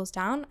stress levels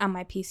down and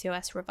my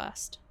PCOS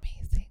reversed.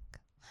 Amazing.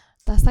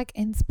 That's like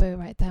inspo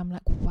right there. I'm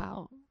like,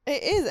 wow.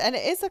 It is, and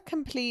it is a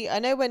complete, I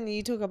know when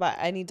you talk about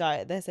any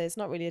diet, they say it's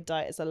not really a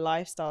diet, it's a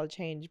lifestyle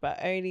change, but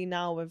only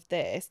now with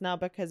this, now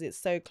because it's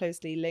so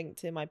closely linked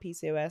to my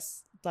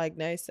PCOS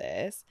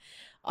diagnosis,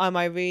 am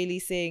I really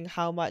seeing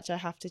how much I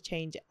have to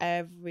change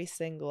every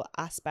single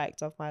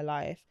aspect of my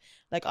life.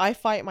 Like, I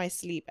fight my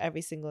sleep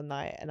every single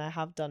night, and I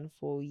have done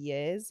for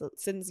years.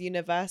 Since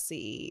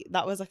university,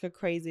 that was like a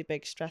crazy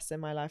big stress in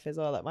my life as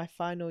well. Like, my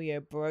final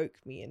year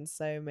broke me in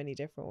so many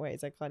different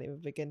ways I can't even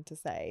begin to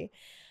say.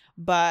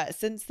 But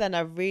since then,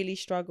 I've really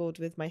struggled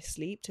with my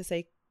sleep, to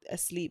stay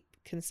asleep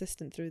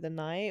consistent through the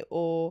night,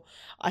 or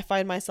I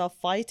find myself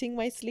fighting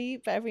my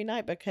sleep every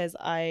night because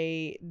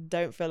I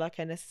don't feel like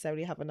I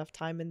necessarily have enough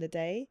time in the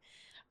day.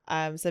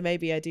 So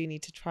maybe I do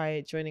need to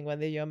try joining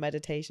one of your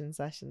meditation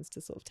sessions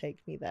to sort of take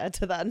me there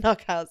to that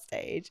knockout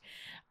stage.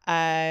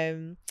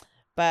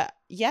 But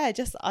yeah,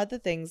 just other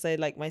things, so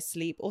like my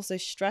sleep. Also,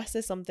 stress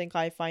is something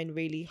I find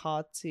really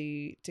hard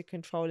to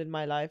control in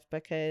my life,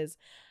 because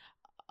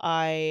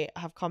I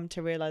have come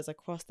to realize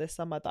across this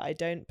summer that I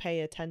don't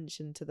pay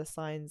attention to the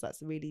signs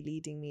that's really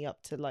leading me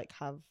up to like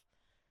have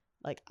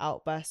like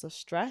outbursts of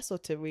stress, or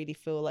to really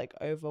feel like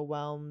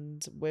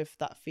overwhelmed with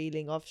that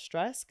feeling of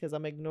stress, because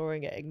I'm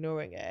ignoring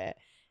it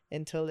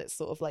until it's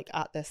sort of like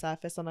at the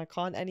surface and I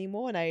can't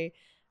anymore, and I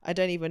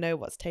don't even know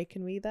what's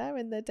taken me there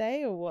in the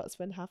day or what's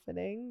been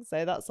happening.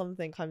 So that's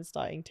something I'm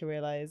starting to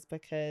realize,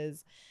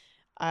 because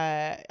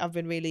I've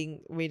been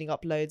reading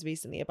up loads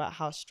recently about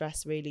how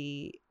stress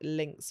really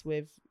links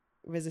with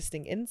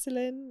resisting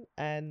insulin,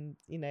 and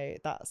you know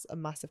that's a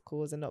massive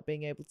cause, and not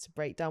being able to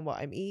break down what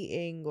I'm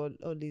eating, or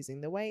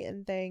losing the weight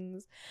and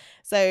things.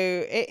 So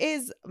it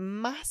is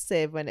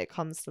massive when it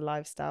comes to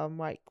lifestyle. I'm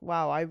like,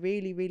 wow, I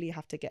really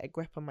have to get a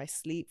grip on my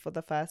sleep for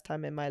the first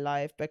time in my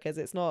life, because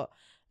it's not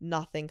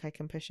nothing I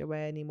can push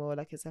away anymore.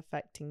 Like, it's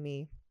affecting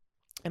me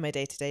in my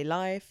day-to-day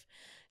life.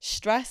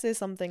 Stress is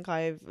something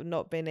I've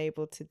not been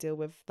able to deal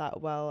with that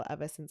well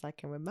ever since I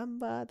can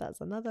remember. That's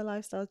another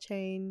lifestyle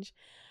change.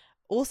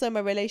 Also, my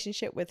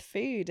relationship with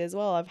food as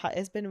well,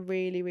 it's been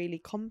really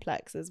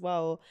complex as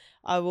well.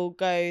 I will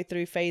go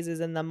through phases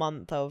in the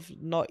month of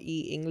not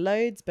eating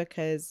loads,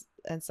 because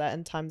at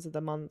certain times of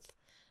the month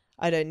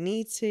I don't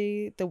need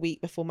to. The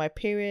week before my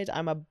period,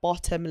 I'm a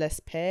bottomless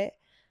pit.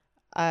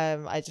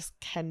 I just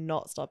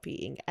cannot stop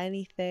eating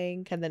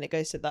anything, and then it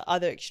goes to the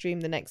other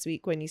extreme the next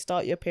week when you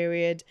start your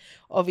period,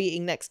 of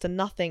eating next to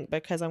nothing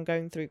because I'm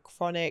going through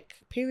chronic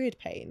period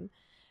pain.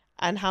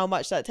 And how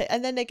much that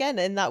and then again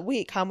in that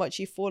week, how much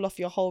you fall off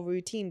your whole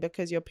routine,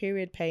 because your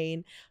period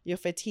pain, your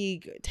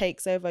fatigue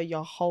takes over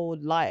your whole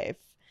life.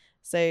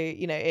 So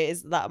you know, it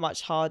is that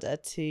much harder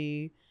to,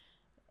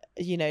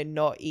 you know,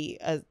 not eat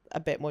a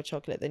bit more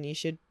chocolate than you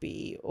should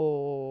be,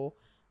 or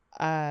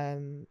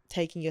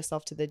taking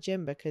yourself to the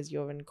gym because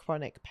you're in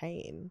chronic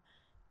pain.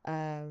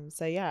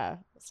 So yeah,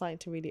 starting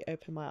to really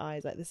open my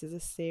eyes, like this is a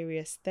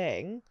serious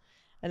thing.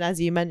 And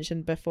as you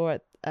mentioned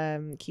before,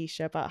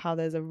 Keisha, about how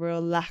there's a real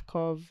lack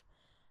of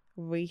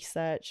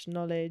research,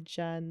 knowledge,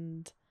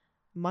 and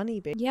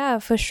money. Yeah,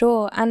 for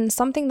sure. And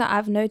something that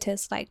I've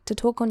noticed, like to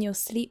talk on your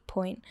sleep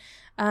point,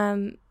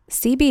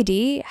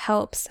 CBD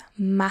helps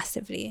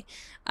massively.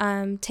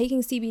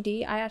 Taking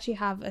CBD, I actually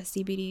have a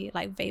CBD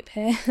like vape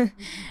here.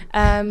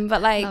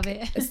 But like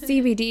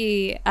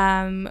CBD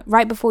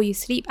right before you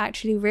sleep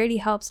actually really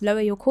helps lower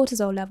your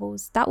cortisol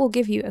levels. That will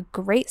give you a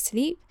great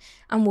sleep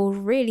and will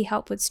really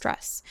help with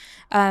stress.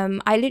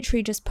 I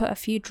literally just put a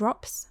few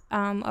drops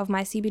of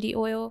my CBD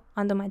oil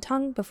under my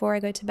tongue before I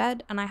go to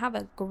bed, and I have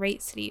a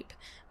great sleep.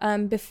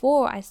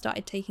 Before I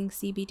started taking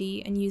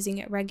CBD and using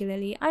it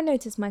regularly, I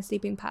noticed my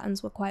sleeping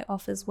patterns were quite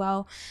off as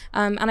well.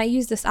 And I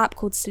use this app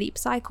called Sleep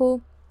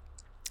Cycle.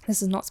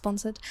 This is not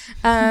sponsored.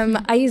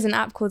 I use an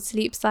app called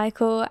Sleep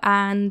Cycle,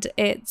 and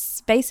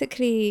it's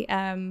basically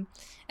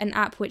an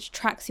app which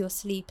tracks your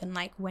sleep and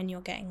like when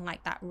you're getting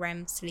like that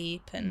REM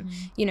sleep, and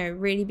you know,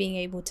 really being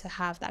able to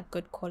have that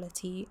good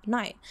quality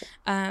night.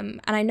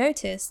 And I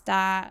noticed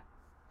that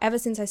ever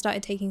since I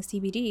started taking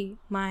CBD,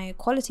 my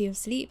quality of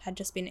sleep had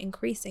just been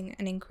increasing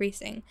and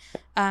increasing.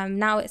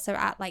 Now it's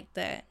at like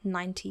the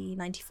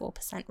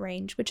 94%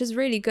 range, which is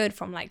really good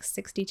from like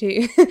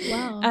 62.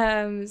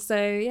 Wow. So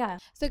yeah.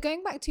 So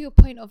going back to your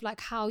point of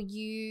like how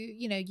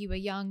you know, you were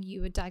young,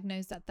 you were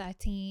diagnosed at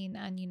 13,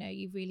 and you know,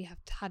 you really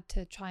had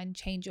to try and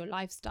change your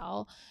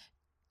lifestyle.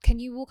 Can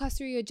you walk us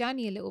through your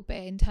journey a little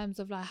bit in terms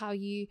of like how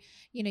you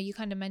know, you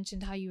kind of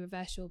mentioned how you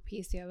reversed your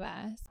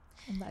PCOS?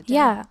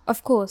 Yeah,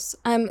 of course.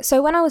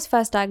 So when I was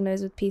first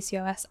diagnosed with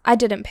PCOS, I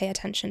didn't pay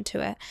attention to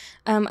it.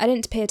 I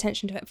didn't pay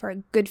attention to it for a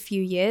good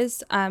few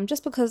years,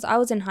 just because I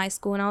was in high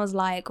school and I was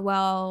like,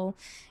 well,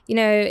 you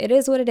know, it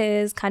is what it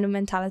is kind of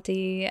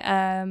mentality.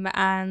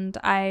 And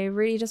I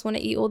really just want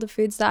to eat all the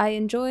foods that I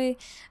enjoy.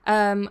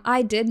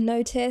 I did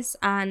notice,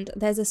 and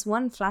there's this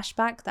one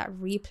flashback that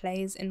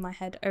replays in my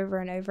head over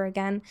and over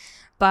again.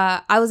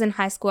 But I was in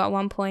high school at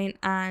one point,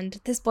 and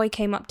this boy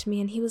came up to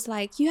me and he was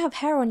like, "You have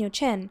hair on your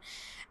chin."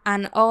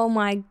 And oh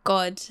my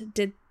God,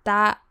 did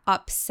that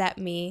upset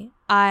me.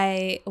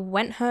 I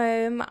went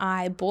home,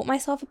 I bought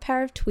myself a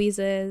pair of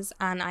tweezers,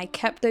 and I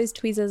kept those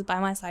tweezers by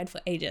my side for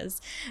ages.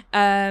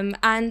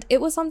 And it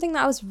was something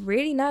that I was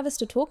really nervous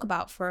to talk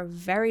about for a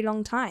very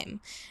long time.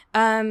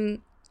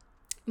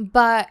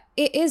 But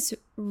it is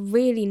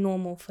really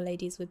normal for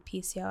ladies with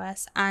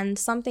PCOS, and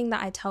something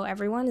that I tell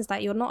everyone is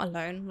that you're not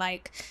alone.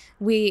 Like,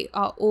 we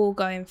are all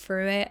going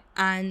through it,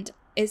 and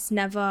it's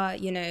never,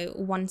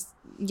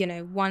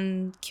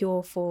 one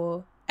cure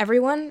for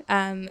everyone.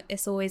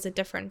 It's always a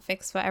different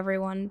fix for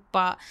everyone,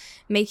 but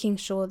making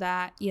sure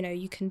that,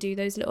 you can do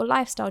those little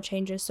lifestyle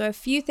changes. So a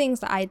few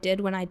things that I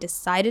did when I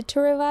decided to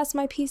reverse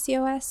my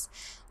PCOS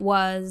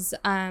was,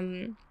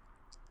 I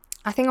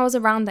think I was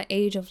around the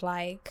age of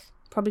like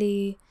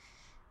probably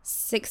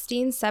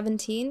 16,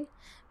 17.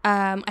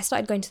 I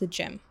started going to the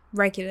gym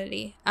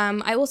regularly.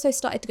 I also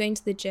started going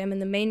to the gym, and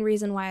the main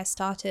reason why I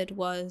started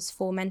was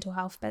for mental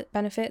health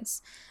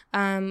benefits.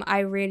 I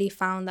really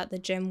found that the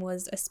gym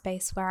was a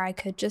space where I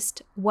could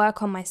just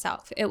work on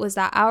myself. It was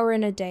that hour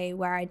in a day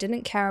where I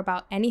didn't care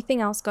about anything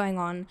else going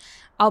on.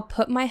 I'll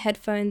put my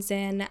headphones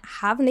in,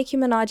 have Nicki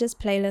Minaj's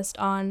playlist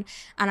on,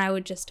 and I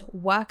would just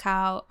work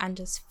out and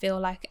just feel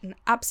like an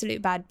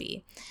absolute bad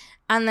bee.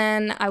 And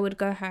then I would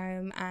go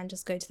home and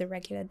just go to the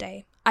regular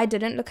day. I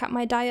didn't look at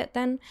my diet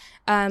then,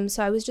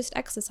 so I was just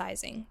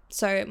exercising.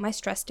 So my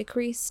stress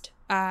decreased.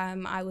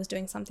 I was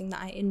doing something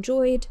that I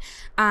enjoyed,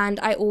 and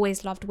I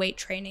always loved weight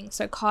training.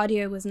 So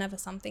cardio was never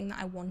something that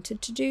I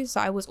wanted to do. So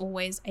I was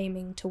always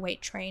aiming to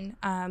weight train,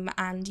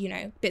 and, you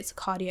know, bits of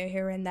cardio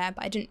here and there,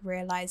 but I didn't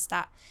realize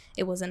that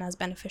it wasn't as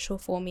beneficial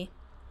for me.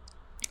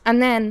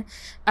 And then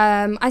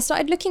I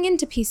started looking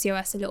into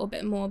PCOS a little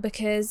bit more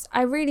because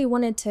I really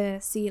wanted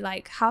to see,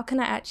 like, how can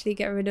I actually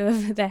get rid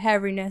of the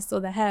hairiness or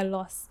the hair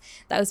loss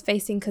that I was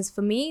facing? Because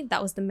for me,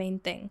 that was the main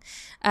thing.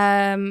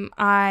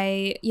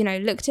 I, you know,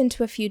 looked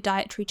into a few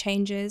dietary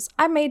changes.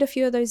 I made a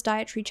few of those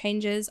dietary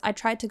changes. I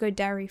tried to go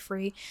dairy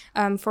free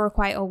for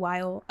quite a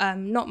while.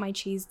 Not my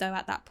cheese, though,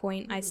 at that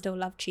point. I still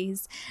love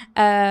cheese.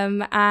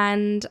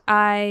 And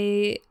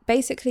I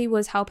basically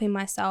was helping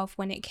myself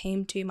when it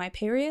came to my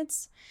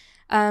periods.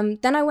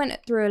 Then I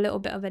went through a little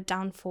bit of a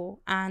downfall,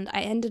 and I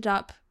ended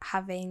up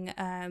having,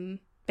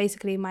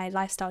 basically my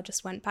lifestyle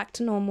just went back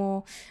to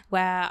normal,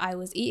 where I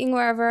was eating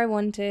wherever I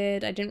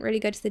wanted. I didn't really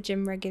go to the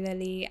gym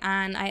regularly,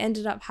 and I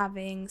ended up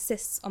having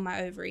cysts on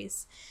my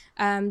ovaries.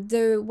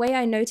 The way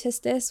I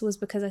noticed this was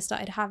because I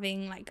started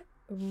having, like,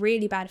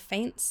 really bad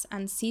faints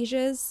and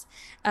seizures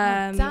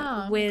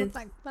with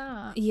like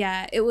that.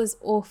 Yeah, it was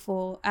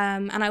awful.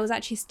 And I was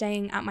actually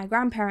staying at my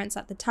grandparents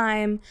at the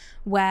time,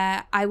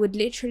 where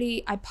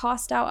I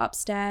passed out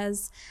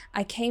upstairs.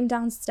 I came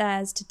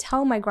downstairs to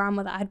tell my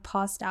grandma that I had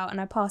passed out,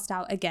 and I passed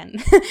out again.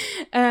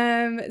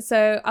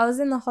 So I was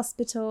in the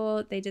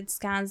hospital. They did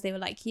scans. They were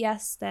like,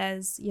 yes,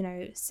 there's, you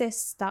know,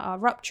 cysts that are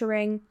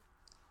rupturing.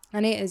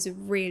 And it is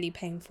really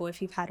painful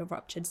if you've had a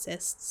ruptured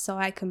cyst. So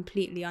I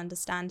completely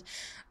understand.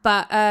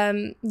 But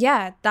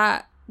yeah,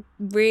 that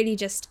really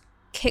just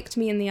kicked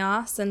me in the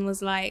ass and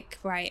was like,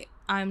 right,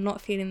 I'm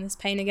not feeling this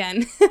pain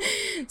again.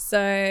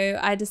 So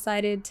I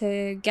decided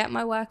to get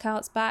my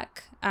workouts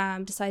back,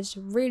 decided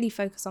to really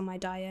focus on my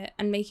diet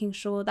and making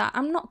sure that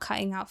I'm not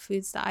cutting out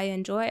foods that I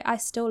enjoy. I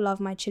still love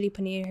my chili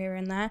paneer here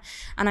and there,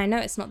 and I know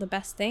it's not the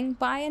best thing,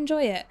 but I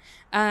enjoy it.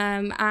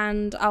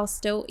 And I'll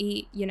still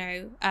eat, you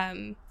know,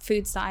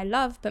 foods that I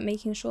love, but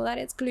making sure that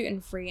it's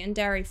gluten-free and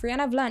dairy-free,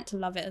 and I've learned to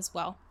love it as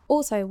well.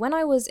 Also, when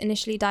I was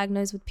initially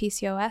diagnosed with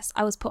PCOS,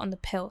 I was put on the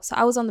pill. So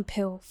I was on the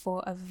pill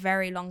for a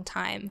very long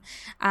time.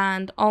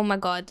 And oh my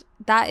God,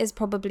 that is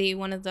probably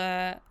one of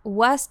the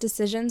worst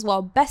decisions,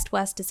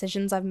 worst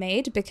decisions I've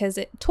made, because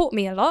it taught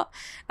me a lot.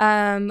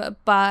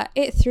 But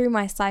it threw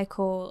my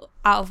cycle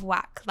out of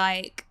whack.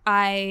 Like,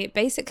 I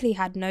basically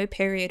had no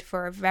period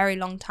for a very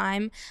long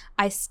time.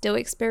 I still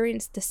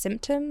experienced the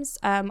symptoms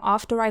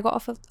after I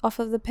got off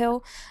of the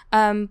pill.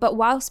 But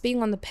whilst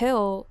being on the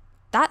pill,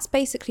 that's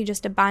basically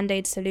just a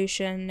band-aid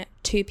solution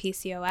to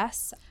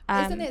PCOS.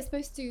 Isn't it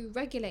supposed to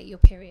regulate your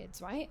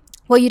periods, right?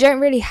 Well, you don't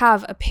really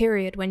have a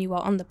period when you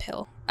are on the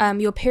pill.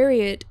 Your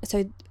period,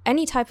 so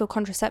any type of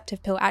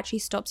contraceptive pill actually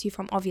stops you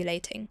from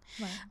ovulating.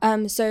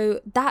 Right. So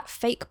that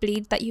fake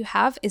bleed that you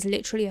have is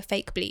literally a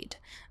fake bleed.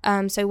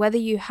 So whether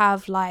you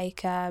have,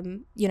 like,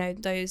 you know,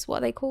 those, what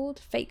are they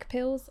called? Fake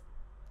pills?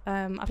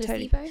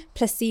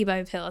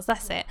 Placebo pills,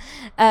 that's it.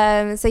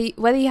 So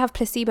whether you have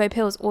placebo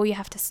pills or you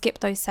have to skip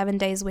those 7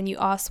 days when you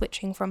are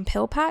switching from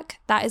pill pack,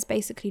 that is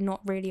basically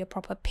not really a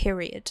proper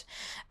period,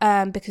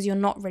 because you're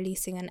not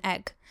releasing an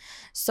egg.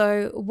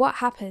 So what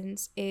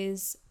happens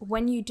is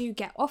when you do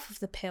get off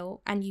of the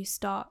pill and you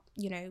start,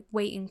 you know,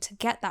 waiting to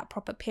get that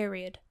proper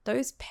period,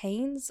 those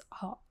pains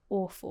are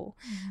awful.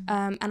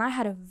 And I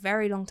had a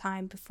very long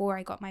time before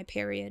I got my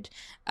period,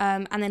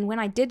 and then when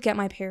I did get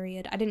my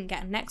period, I didn't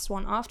get a next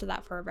one after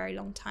that for a very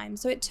long time.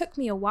 So it took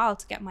me a while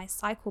to get my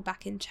cycle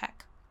back in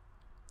check.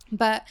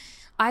 But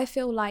I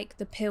feel like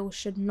the pill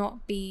should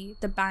not be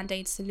the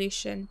band-aid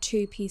solution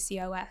to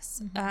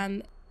PCOS.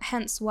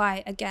 Hence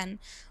why, again,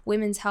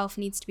 women's health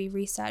needs to be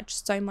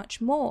researched so much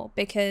more,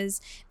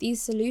 because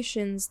these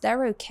solutions,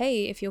 they're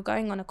okay if you're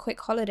going on a quick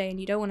holiday and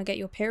you don't want to get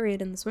your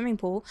period in the swimming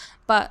pool,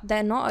 but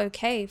they're not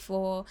okay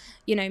for,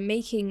 you know,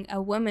 making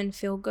a woman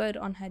feel good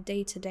on her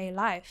day-to-day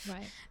life.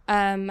 Right.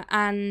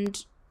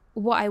 And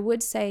what I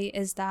would say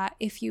is that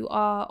if you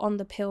are on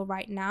the pill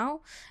right now,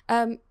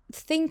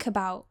 think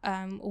about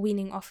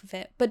weaning off of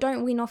it, but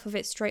don't wean off of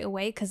it straight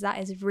away, because that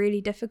is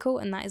really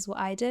difficult, and that is what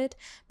I did.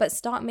 But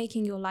start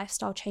making your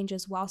lifestyle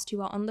changes whilst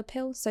you are on the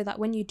pill, so that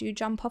when you do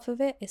jump off of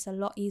it, it's a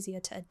lot easier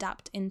to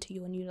adapt into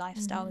your new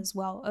lifestyle as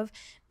well, of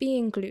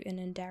being gluten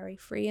and dairy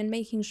free, and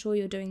making sure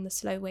you're doing the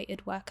slow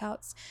weighted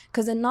workouts.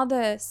 Because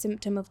another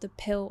symptom of the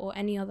pill or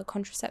any other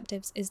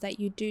contraceptives is that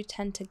you do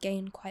tend to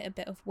gain quite a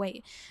bit of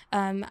weight,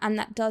 and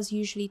that does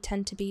usually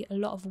tend to be a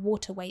lot of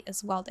water weight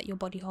as well that your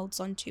body holds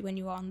on to when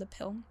you are on the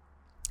pill.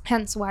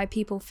 Hence why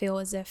people feel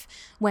as if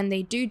when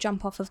they do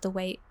jump off of the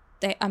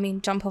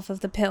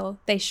pill,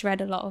 they shred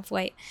a lot of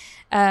weight.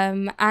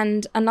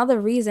 And another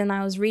reason,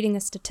 I was reading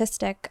a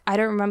statistic, I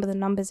don't remember the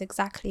numbers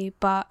exactly,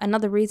 but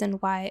another reason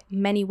why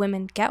many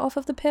women get off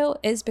of the pill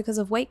is because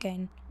of weight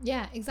gain.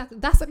 Yeah, exactly.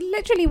 That's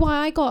literally why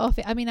I got off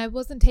it. I mean, I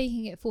wasn't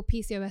taking it for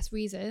PCOS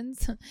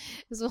reasons. It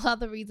was for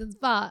other reasons.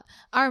 But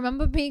I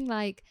remember being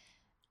like,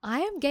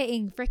 I am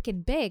getting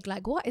freaking big.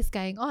 Like, what is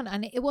going on?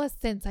 And it was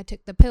since I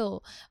took the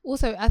pill.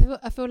 Also,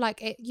 I feel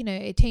like it,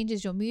 it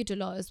changes your mood a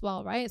lot as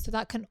well, right? So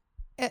that can,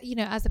 if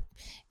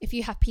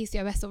you have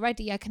PCOS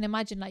already, I can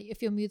imagine like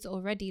if your mood's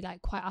already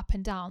like quite up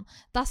and down,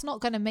 that's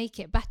not going to make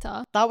it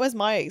better. That was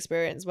my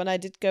experience when I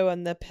did go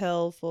on the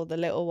pill for the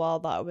little while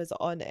that I was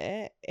on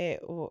it.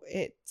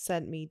 It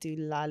sent me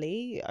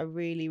doolally. I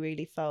really,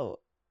 really felt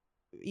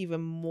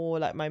even more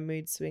like my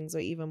mood swings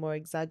were even more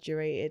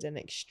exaggerated and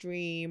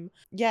extreme.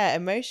 Yeah,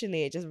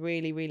 emotionally it just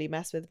really, really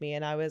messed with me,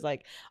 and I was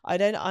like, I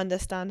don't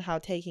understand how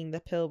taking the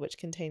pill, which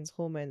contains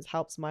hormones,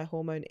 helps my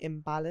hormone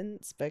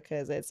imbalance,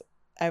 because it's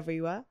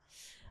everywhere.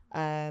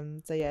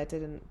 So yeah, it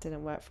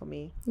didn't work for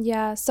me.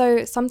 Yeah,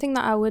 so something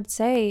that I would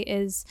say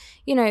is,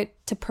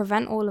 to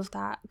prevent all of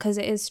that, because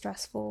it is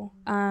stressful,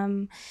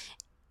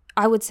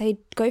 I would say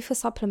go for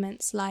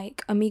supplements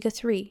like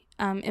omega-3.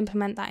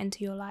 Implement that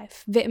into your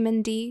life.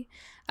 Vitamin D,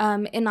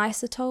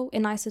 inositol.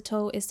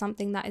 Inositol is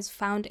something that is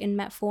found in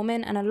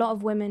metformin, and a lot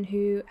of women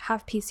who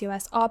have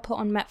PCOS are put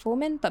on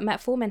metformin, but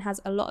metformin has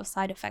a lot of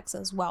side effects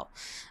as well.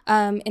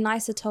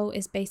 Inositol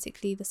is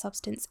basically the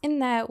substance in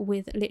there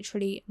with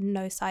literally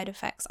no side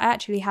effects. I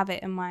actually have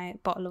it in my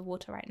bottle of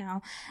water right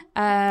now,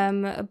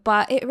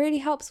 but it really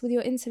helps with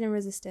your insulin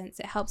resistance.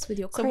 It helps with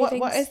your cravings. So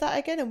what is that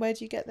again, and where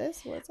do you get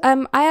this? What is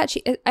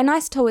it?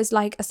 Inositol is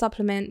like a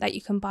supplement that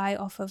you can buy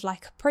off of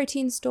like a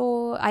protein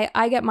store.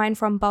 I get mine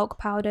from Bulk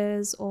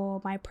Powders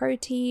or My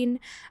Protein,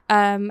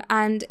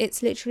 and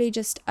it's literally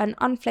just an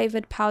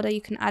unflavored powder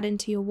you can add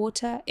into your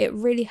water. It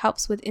really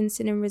helps with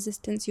insulin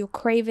resistance, your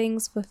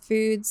cravings for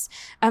foods,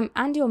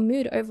 and your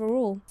mood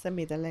overall. Send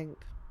me the link.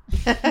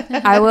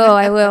 I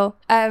will.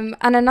 And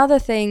another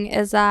thing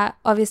is that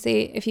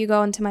obviously if you go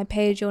onto my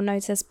page you'll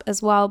notice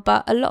as well,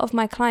 but a lot of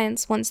my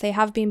clients, once they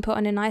have been put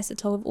on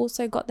inositol, have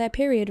also got their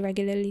period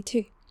regularly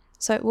too,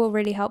 so it will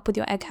really help with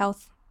your egg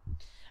health.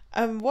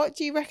 What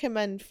do you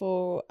recommend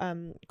for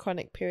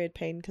chronic period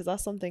pain? Because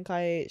that's something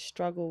I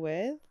struggle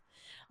with.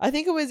 I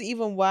think it was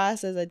even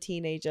worse as a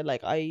teenager.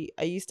 Like I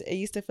used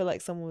to feel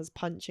like someone was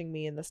punching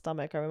me in the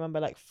stomach. I remember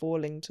like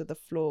falling to the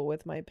floor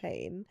with my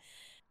pain.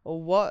 Or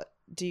what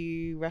do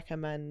you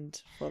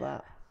recommend for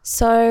that?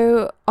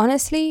 So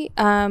honestly,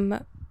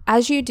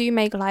 as you do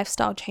make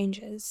lifestyle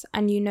changes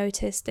and you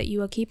notice that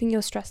you are keeping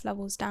your stress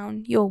levels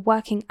down, you're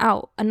working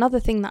out. Another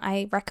thing that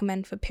I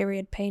recommend for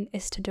period pain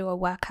is to do a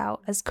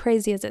workout. As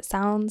crazy as it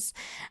sounds,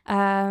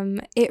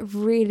 it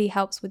really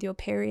helps with your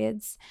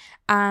periods.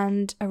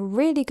 And a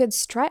really good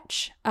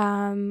stretch,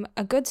 a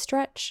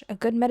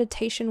good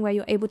meditation where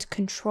you're able to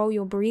control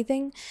your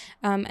breathing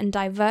and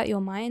divert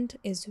your mind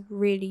is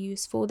really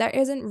useful. There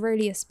isn't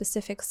really a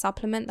specific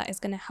supplement that is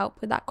going to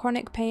help with that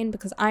chronic pain,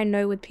 because I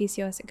know with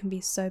PCOS it can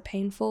be so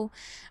painful.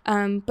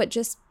 But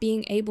just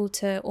being able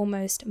to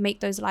almost make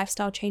those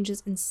lifestyle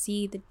changes and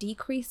see the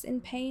decrease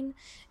in pain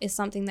is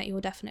something that you'll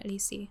definitely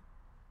see.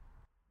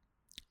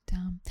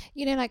 Damn.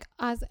 Like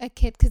as a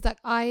kid, because like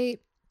I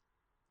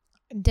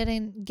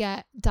didn't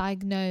get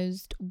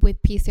diagnosed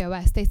with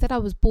PCOS. They said I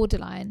was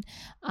borderline,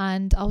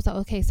 and I was like,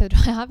 okay, so do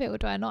I have it or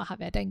do I not have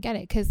it? I don't get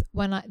it, because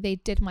when they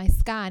did my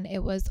scan,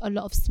 it was a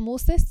lot of small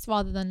cysts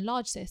rather than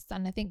large cysts,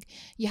 and I think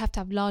you have to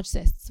have large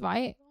cysts,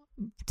 right,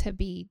 to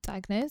be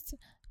diagnosed,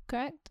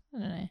 correct? I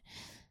don't know.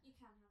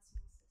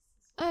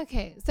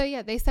 Okay, so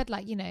yeah, they said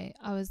like,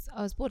 I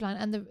was borderline,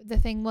 and the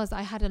thing was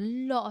I had a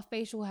lot of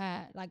facial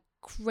hair, like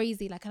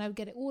crazy, like, and I would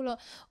get it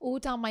all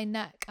down my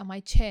neck and my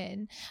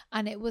chin,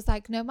 and it was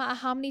like no matter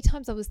how many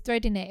times I was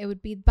threading it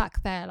would be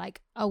back there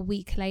like a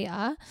week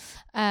later.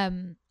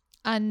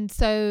 And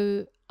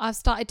so I've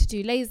started to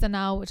do laser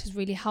now, which has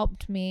really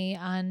helped me,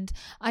 and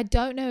I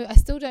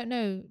still don't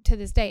know to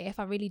this day if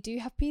I really do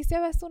have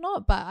PCOS or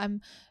not, but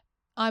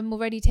I'm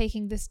already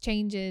taking this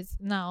changes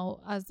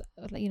now, as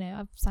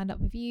I've signed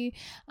up with you,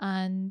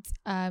 and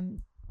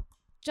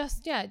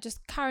just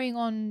carrying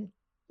on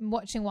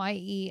watching what I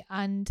eat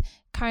and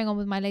carrying on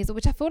with my laser,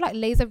 which I feel like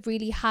laser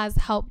really has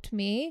helped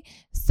me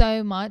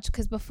so much,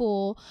 because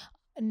before,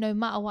 no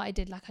matter what I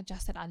did, like I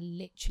just said, I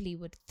literally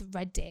would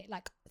thread it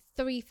like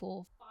 3,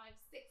 4, 5,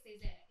 6 days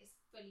later, it's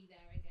fully there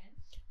again.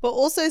 but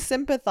also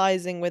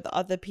sympathizing with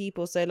other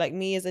people. So like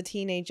me as a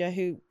teenager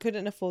who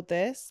couldn't afford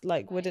this,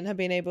 like wouldn't have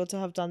been able to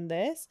have done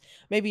this.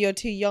 Maybe you're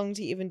too young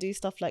to even do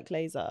stuff like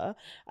laser,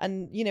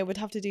 and you know, would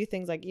have to do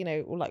things like, you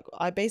know, like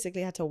I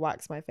basically had to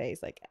wax my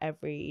face like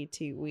every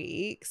 2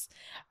 weeks.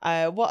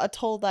 What a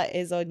toll that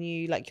is on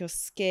you, like your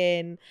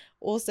skin.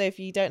 Also, if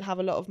you don't have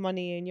a lot of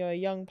money and you're a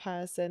young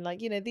person,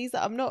 like, you know, these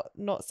are, I'm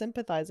not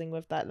sympathizing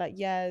with that. Like,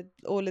 yeah,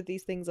 all of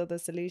these things are the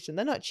solution.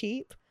 They're not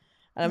cheap.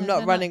 And I'm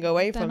not running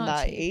away from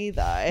that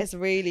either. It's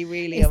really,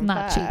 really it's unfair.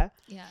 Not cheap.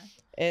 Yeah.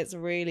 It's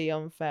really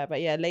unfair. But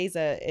yeah,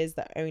 laser is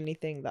the only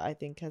thing that I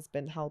think has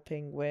been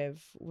helping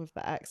with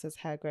the excess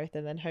hair growth.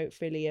 And then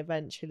hopefully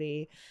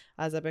eventually,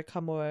 as I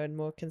become more and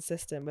more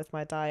consistent with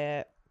my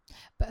diet.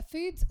 But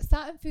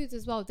certain foods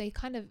as well, they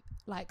kind of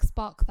like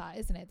spark that,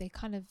 isn't it? They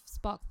kind of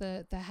spark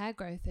the hair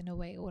growth in a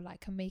way, or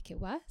like can make it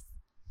worse.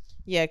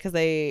 Yeah, because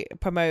they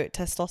promote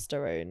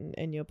testosterone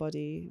in your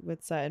body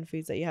with certain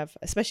foods that you have.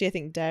 Especially, I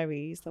think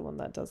dairy is the one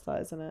that does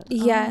that, isn't it?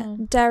 Yeah,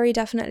 dairy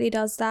definitely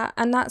does that.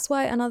 And that's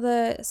why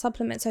another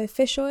supplement, so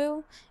fish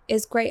oil,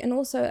 is great. And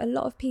also a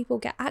lot of people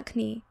get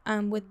acne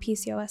with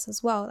PCOS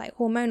as well, like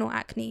hormonal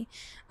acne,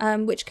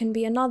 which can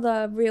be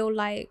another real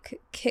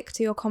like kick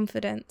to your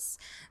confidence.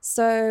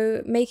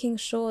 So making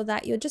sure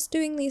that you're just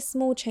doing these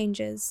small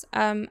changes.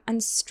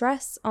 And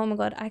stress, oh my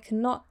God, I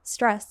cannot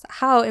stress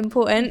how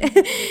important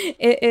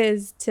it is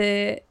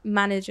to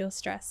manage your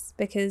stress,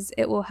 because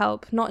it will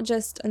help not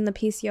just on the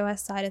PCOS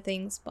side of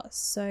things, but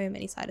so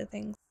many side of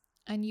things.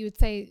 And you would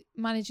say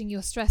managing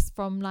your stress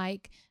from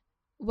like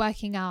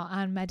working out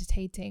and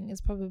meditating is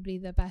probably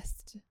the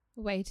best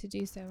way to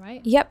do so,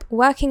 right? Yep,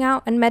 working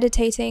out and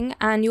meditating,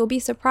 and you'll be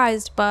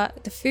surprised,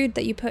 but the food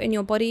that you put in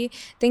your body,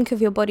 think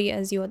of your body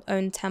as your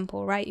own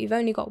temple, right? You've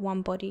only got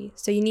one body,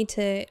 so you need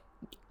to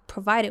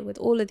provide it with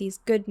all of these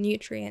good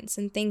nutrients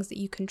and things that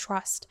you can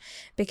trust,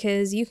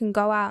 because you can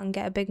go out and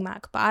get a Big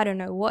Mac, but I don't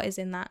know what is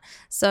in that.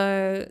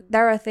 So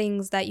there are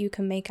things that you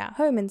can make at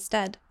home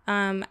instead,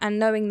 and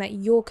knowing that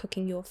you're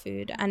cooking your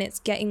food and it's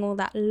getting all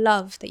that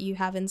love that you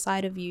have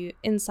inside of you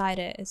inside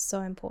it is so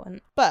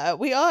important. But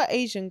we are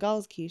Asian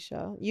girls,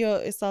 Keisha,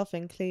 yourself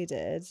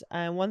included,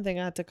 and one thing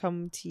I had to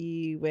come to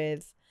you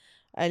with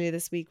earlier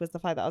this week was the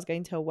fact that I was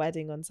going to a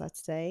wedding on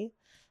Saturday.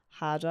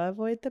 How do I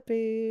avoid the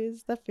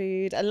booze, the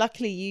food? And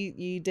luckily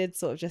you did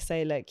sort of just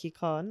say, look, you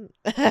can't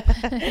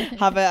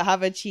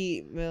have a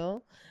cheat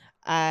meal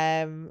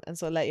and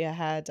sort of let your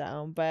hair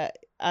down. But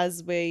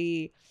as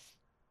we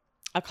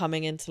are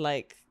coming into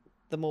like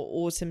the more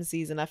autumn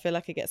season, I feel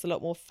like it gets a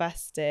lot more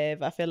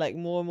festive. I feel like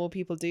more and more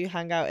people do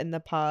hang out in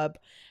the pub.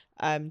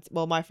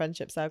 Well, my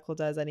friendship circle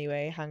does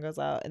anyway, hangs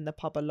out in the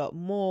pub a lot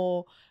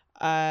more.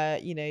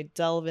 You know,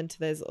 delve into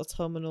those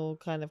autumnal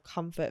kind of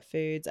comfort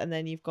foods, and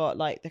then you've got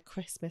like the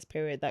Christmas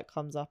period that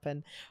comes up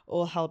and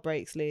all hell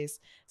breaks loose.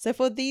 So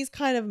for these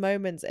kind of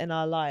moments in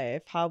our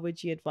life, how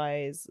would you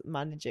advise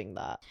managing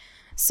that?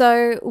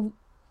 So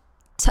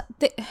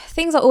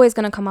things are always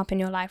going to come up in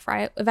your life,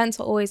 right? Events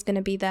are always going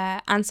to be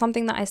there. And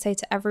something that I say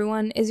to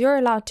everyone is you're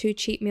allowed 2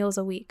 cheat meals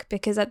a week,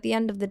 because at the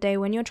end of the day,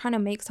 when you're trying to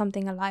make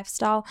something a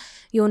lifestyle,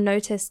 you'll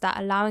notice that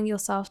allowing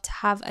yourself to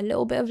have a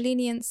little bit of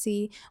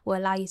leniency will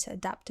allow you to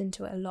adapt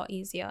into it a lot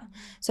easier.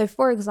 So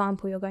for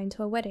example, you're going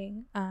to a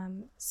wedding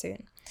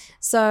soon.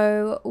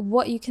 So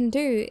what you can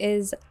do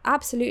is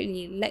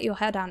absolutely let your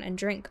hair down and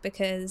drink,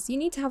 because you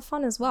need to have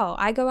fun as well.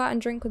 I go out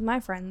and drink with my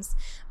friends,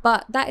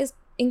 but that is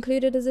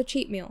included as a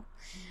cheat meal.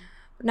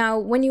 Now,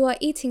 when you are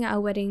eating at a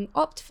wedding,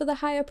 opt for the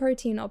higher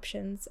protein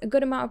options. A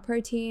good amount of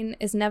protein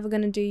is never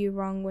going to do you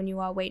wrong when you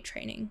are weight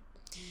training.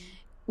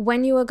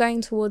 When you are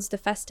going towards the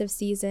festive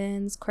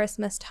seasons,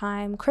 Christmas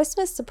time,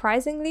 Christmas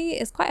surprisingly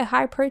is quite a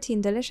high protein,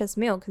 delicious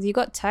meal, because you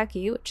got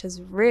turkey, which is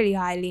really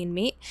high lean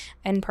meat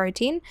and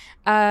protein,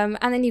 and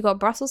then you got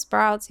Brussels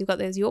sprouts, you've got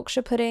those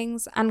Yorkshire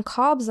puddings, and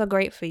carbs are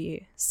great for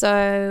you.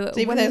 So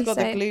even though it's got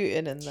the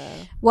gluten in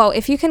there. Well,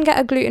 if you can get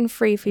a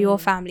gluten-free for your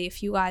family,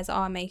 if you guys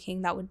are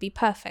making, that would be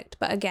perfect.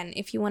 But again,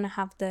 if you want to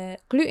have the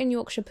gluten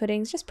Yorkshire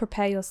puddings, just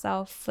prepare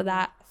yourself for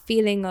that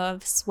feeling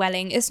of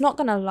swelling. It's not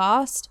going to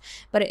last,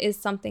 but it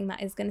is something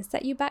that is going to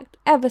set you back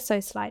ever so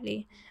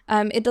slightly.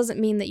 It doesn't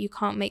mean that you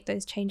can't make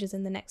those changes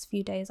in the next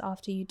few days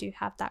after you do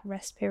have that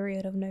rest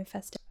period of no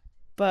festive.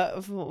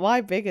 But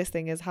my biggest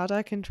thing is, how do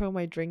I control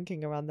my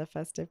drinking around the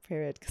festive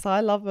period? Because I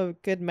love a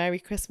good Merry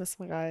Christmas,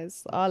 my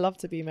guys. I love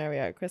to be merry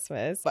at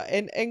Christmas. But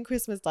in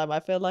Christmas time, I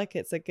feel like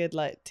it's a good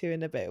like 2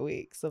 and a bit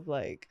weeks of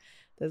like,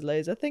 there's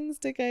loads of things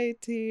to go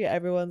to.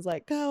 Everyone's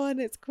like, go on,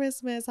 it's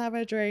Christmas, have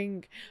a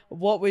drink.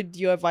 What would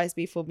your advice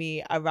be for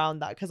me around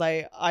that? Because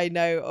I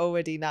know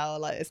already now,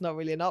 like, it's not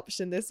really an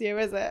option this year,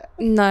 is it?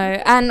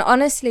 No. And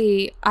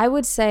honestly, I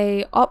would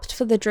say opt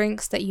for the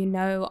drinks that you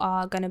know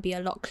are going to be a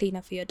lot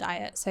cleaner for your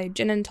diet. So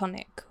gin and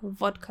tonic,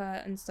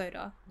 vodka and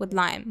soda with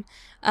lime.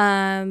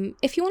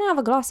 If you want to have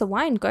a glass of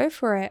wine, go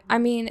for it. I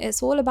mean,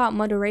 it's all about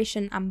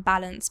moderation and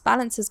balance.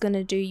 Balance is going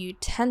to do you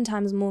 10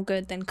 times more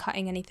good than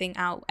cutting anything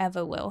out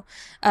ever will.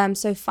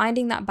 So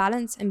finding that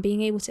balance and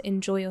being able to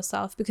enjoy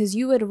yourself, because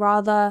you would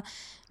rather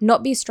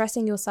not be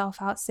stressing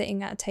yourself out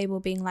sitting at a table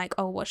being like,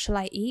 oh, what shall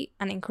I eat,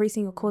 and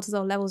increasing your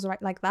cortisol levels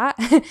right like that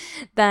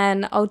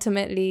than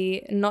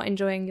ultimately not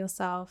enjoying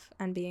yourself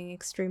and being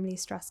extremely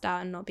stressed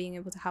out and not being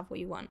able to have what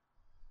you want.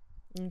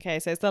 Okay,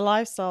 so it's the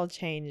lifestyle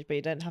change, but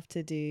you don't have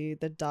to do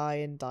the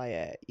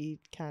diet. You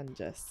can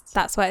just...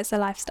 That's why it's a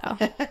lifestyle.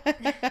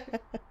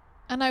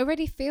 And I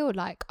already feel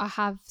like I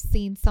have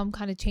seen some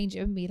kind of change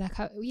in me. Like,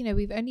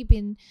 we've only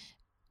been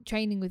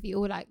training with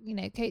you, or like,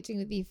 coaching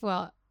with you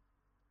for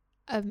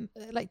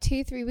like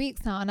 2-3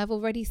 weeks now, and I've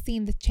already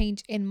seen the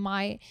change in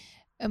my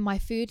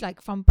food,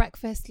 like from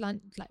breakfast,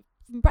 lunch, like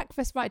from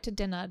breakfast right to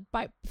dinner,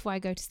 right before I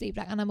go to sleep.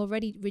 Like, and I'm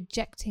already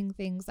rejecting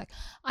things. Like,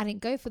 I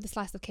didn't go for the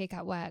slice of cake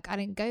at work. I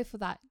didn't go for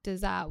that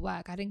dessert at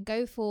work. I didn't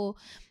go for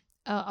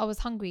I was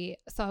hungry,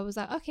 so I was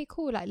like, okay,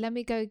 cool, like let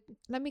me get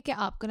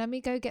up, let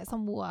me go get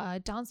some water,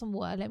 down some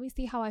water, let me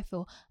see how I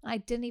feel. And I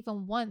didn't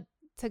even want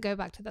to go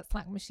back to that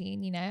snack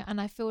machine,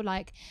 and I feel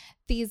like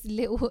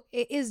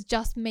it is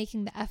just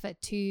making the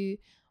effort to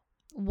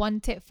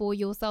want it for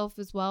yourself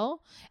as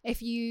well.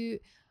 If you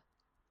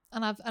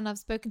and I've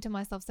spoken to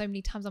myself so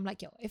many times, I'm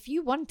like, yo, if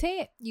you want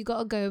it, you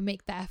gotta go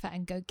make the effort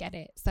and go get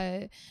it.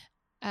 So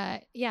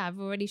I've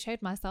already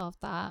showed myself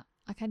that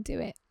I can do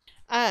it.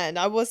 And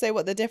I will say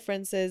what the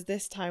difference is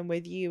this time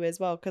with you as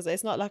well, because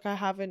it's not like I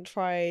haven't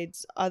tried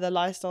other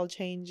lifestyle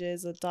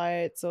changes or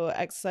diets or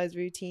exercise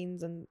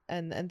routines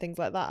and things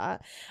like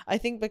that. I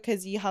think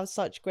because you have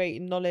such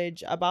great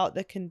knowledge about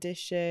the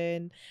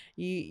condition,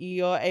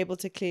 you're able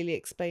to clearly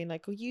explain,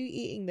 like, oh, you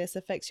eating this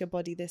affects your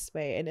body this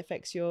way and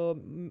affects your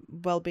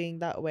well-being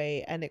that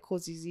way, and it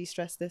causes you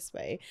stress this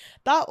way.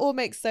 That all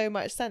makes so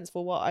much sense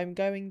for what I'm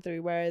going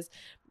through. Whereas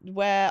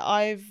where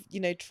I've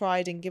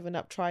tried and given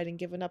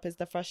up is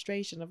the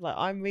frustration of, like,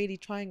 I'm really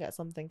trying at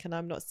something and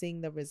I'm not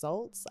seeing the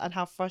results, and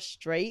how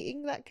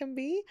frustrating that can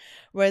be.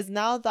 Whereas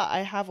now that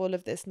I have all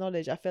of this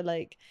knowledge, I feel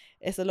like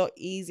it's a lot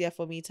easier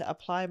for me to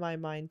apply my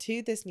mind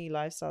to this new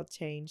lifestyle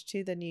change,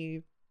 to the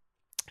new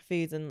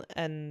foods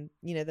and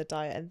the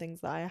diet and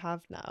things that I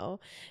have now,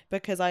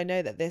 because I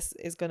know that this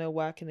is going to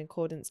work in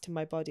accordance to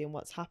my body and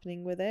what's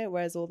happening with it.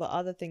 Whereas all the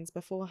other things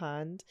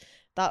beforehand,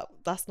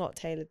 that's not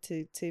tailored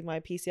to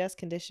my PCOS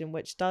condition,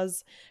 which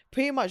does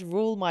pretty much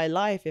rule my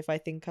life. If I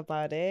think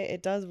about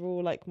it does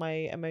rule like my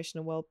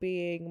emotional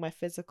well-being, my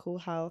physical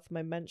health,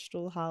 my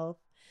menstrual health,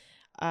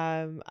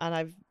 and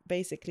I've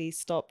basically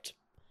stopped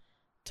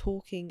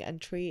talking and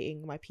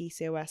treating my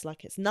PCOS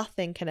like it's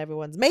nothing, and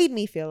everyone's made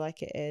me feel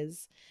like it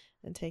is,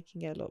 and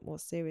taking it a lot more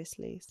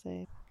seriously.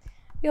 So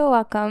you're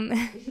welcome.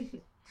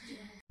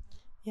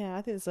 Yeah,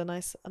 I think it's a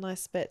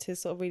nice bit to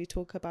sort of really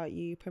talk about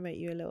you, promote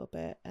you a little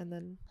bit. And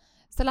then,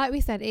 so like we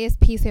said, it is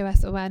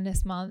PCOS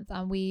Awareness Month,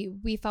 and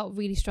we felt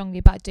really strongly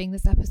about doing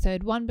this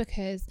episode. One,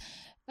 because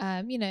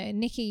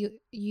Nikki,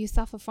 you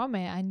suffer from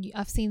it, and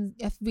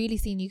I've really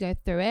seen you go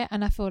through it,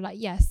 and I feel like,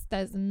 yes,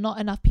 there's not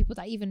enough people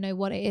that even know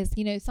what it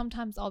is.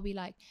 Sometimes I'll be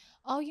like,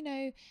 oh,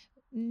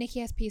 Nikki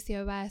has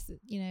PCOS,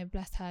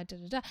 bless her, da,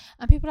 da, da.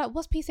 And people are like,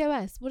 what's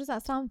PCOS? What does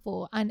that stand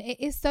for? And it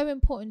is so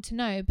important to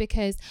know,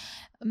 because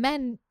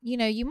men,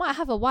 you might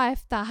have a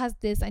wife that has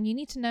this, and you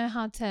need to know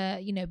how to,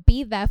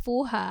 be there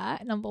for her,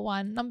 number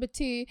one. Number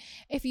two,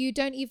 if you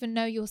don't even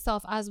know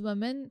yourself as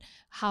women,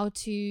 how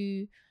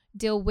to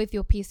deal with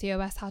your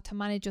PCOS, how to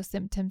manage your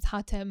symptoms, how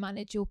to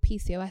manage your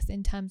PCOS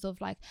in terms of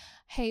like,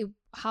 hey,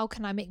 how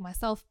can I make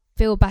myself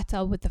feel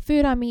better with the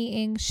food I'm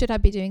eating? Should I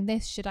be doing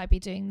this? Should I be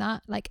doing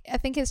that? Like, I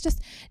think it's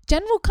just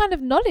general kind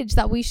of knowledge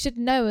that we should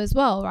know as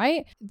well,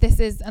 right? This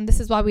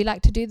is why we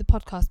like to do the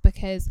podcast,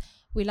 because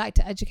we like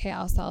to educate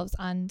ourselves.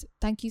 And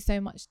thank you so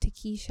much to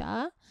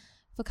Keisha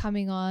for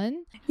coming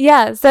on.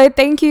 Yeah, so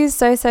thank you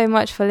so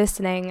much for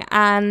listening.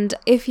 And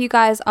if you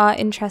guys are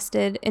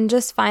interested in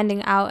just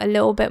finding out a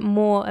little bit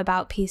more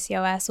about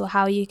PCOS, or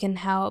how you can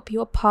help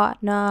your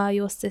partner,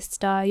 your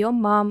sister, your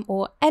mum,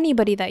 or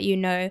anybody that you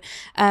know,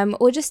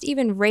 or just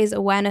even raise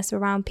awareness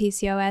around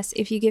PCOS,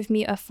 if you give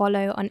me a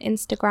follow on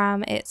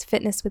Instagram, it's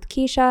Fitness with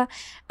Keisha.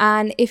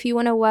 And if you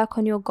want to work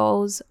on your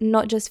goals,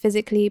 not just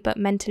physically but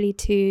mentally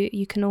too,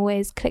 you can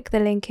always click the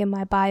link in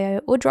my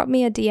bio or drop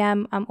me a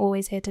DM. I'm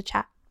always here to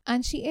chat.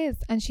 And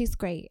she's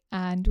great,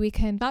 and we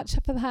can vouch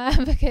for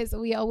her because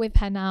we are with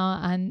her now.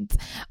 And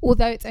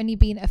although it's only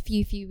been a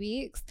few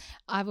weeks,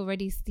 I've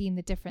already seen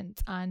the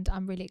difference, and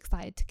I'm really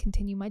excited to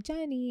continue my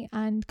journey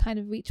and kind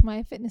of reach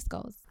my fitness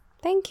goals.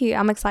 Thank you.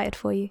 I'm excited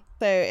for you.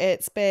 So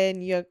it's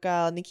been your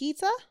girl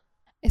Nikita.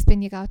 It's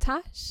been your girl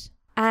Tash.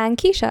 And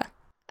Keisha.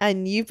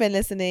 And you've been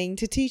listening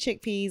to Two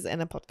Chickpeas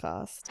in a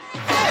Podcast.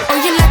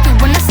 Oh, you like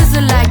it when I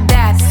sizzle like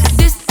that.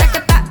 This like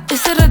a that,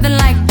 it's other than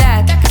like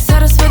that.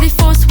 Saraswati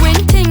phone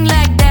squinting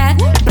like that.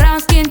 Brown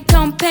skin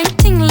tone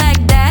painting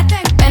like that.